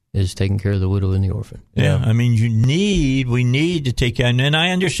 Is taking care of the widow and the orphan. Yeah, I mean, we need to take care. And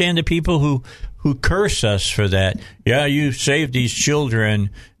I understand the people who curse us for that. Yeah, you saved these children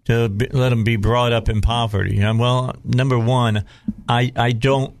to let them be brought up in poverty. Well, number one, I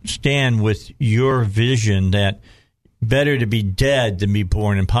don't stand with your vision that better to be dead than be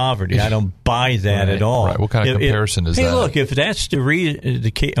born in poverty. I don't buy that at all. Right. What kind of comparison is that? Hey, look, if that's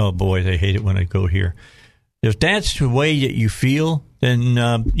the case, oh boy, they hate it when I go here. If that's the way that you feel, then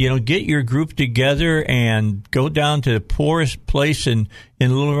get your group together and go down to the poorest place in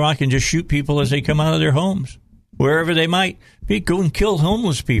Little Rock and just shoot people as they come out of their homes, wherever they might be. Go and kill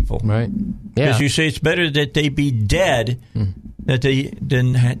homeless people, right? Yeah, because you say it's better that they be dead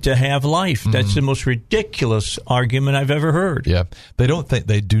than to have life. Mm-hmm. That's the most ridiculous argument I've ever heard. Yeah, they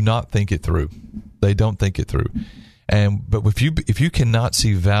do not think it through. They don't think it through. But if you cannot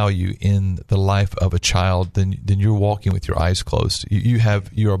see value in the life of a child, then you're walking with your eyes closed. You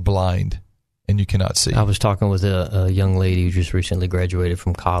are blind, and you cannot see. I was talking with a young lady who just recently graduated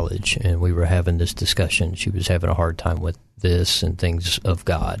from college, and we were having this discussion. She was having a hard time with this and things of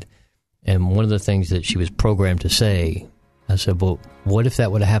God. And one of the things that she was programmed to say, I said, well, what if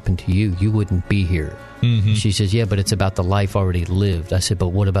that would have happened to you? You wouldn't be here. Mm-hmm. She says, yeah, but it's about the life already lived. I said, but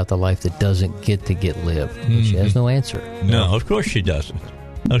what about the life that doesn't get to get lived? And she has no answer. No, of course she doesn't.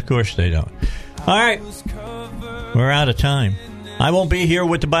 Of course they don't. All right. We're out of time. I won't be here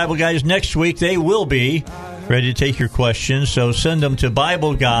with the Bible Guys next week. They will be ready to take your questions. So send them to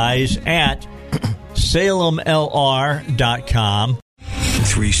BibleGuys at SalemLR.com.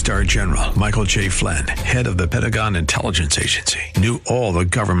 3-star general Michael J. Flynn, head of the Pentagon Intelligence Agency, knew all the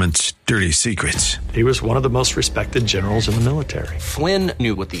government's dirty secrets. He was one of the most respected generals in the military. Flynn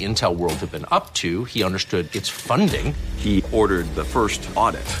knew what the intel world had been up to. He understood its funding. He ordered the first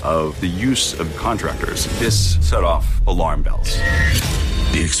audit of the use of contractors. This set off alarm bells.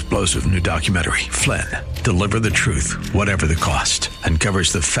 The explosive new documentary, Flynn, Deliver the Truth, Whatever the Cost,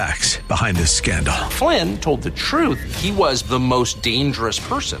 uncovers the facts behind this scandal. Flynn told the truth. He was the most dangerous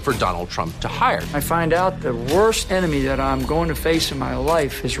person for Donald Trump to hire. I find out the worst enemy that I'm going to face in my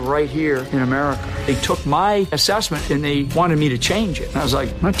life is right here in America. They took my assessment and they wanted me to change it. And I was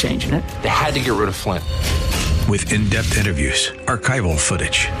like, I'm not changing it. They had to get rid of Flynn. With in-depth interviews, archival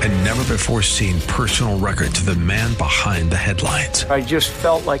footage, and never-before-seen personal records of the man behind the headlines. I just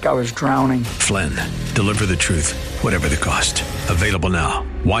felt like I was drowning. Flynn, Deliver the Truth, Whatever the Cost. Available now.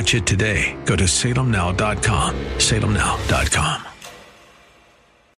 Watch it today. Go to salemnow.com. salemnow.com.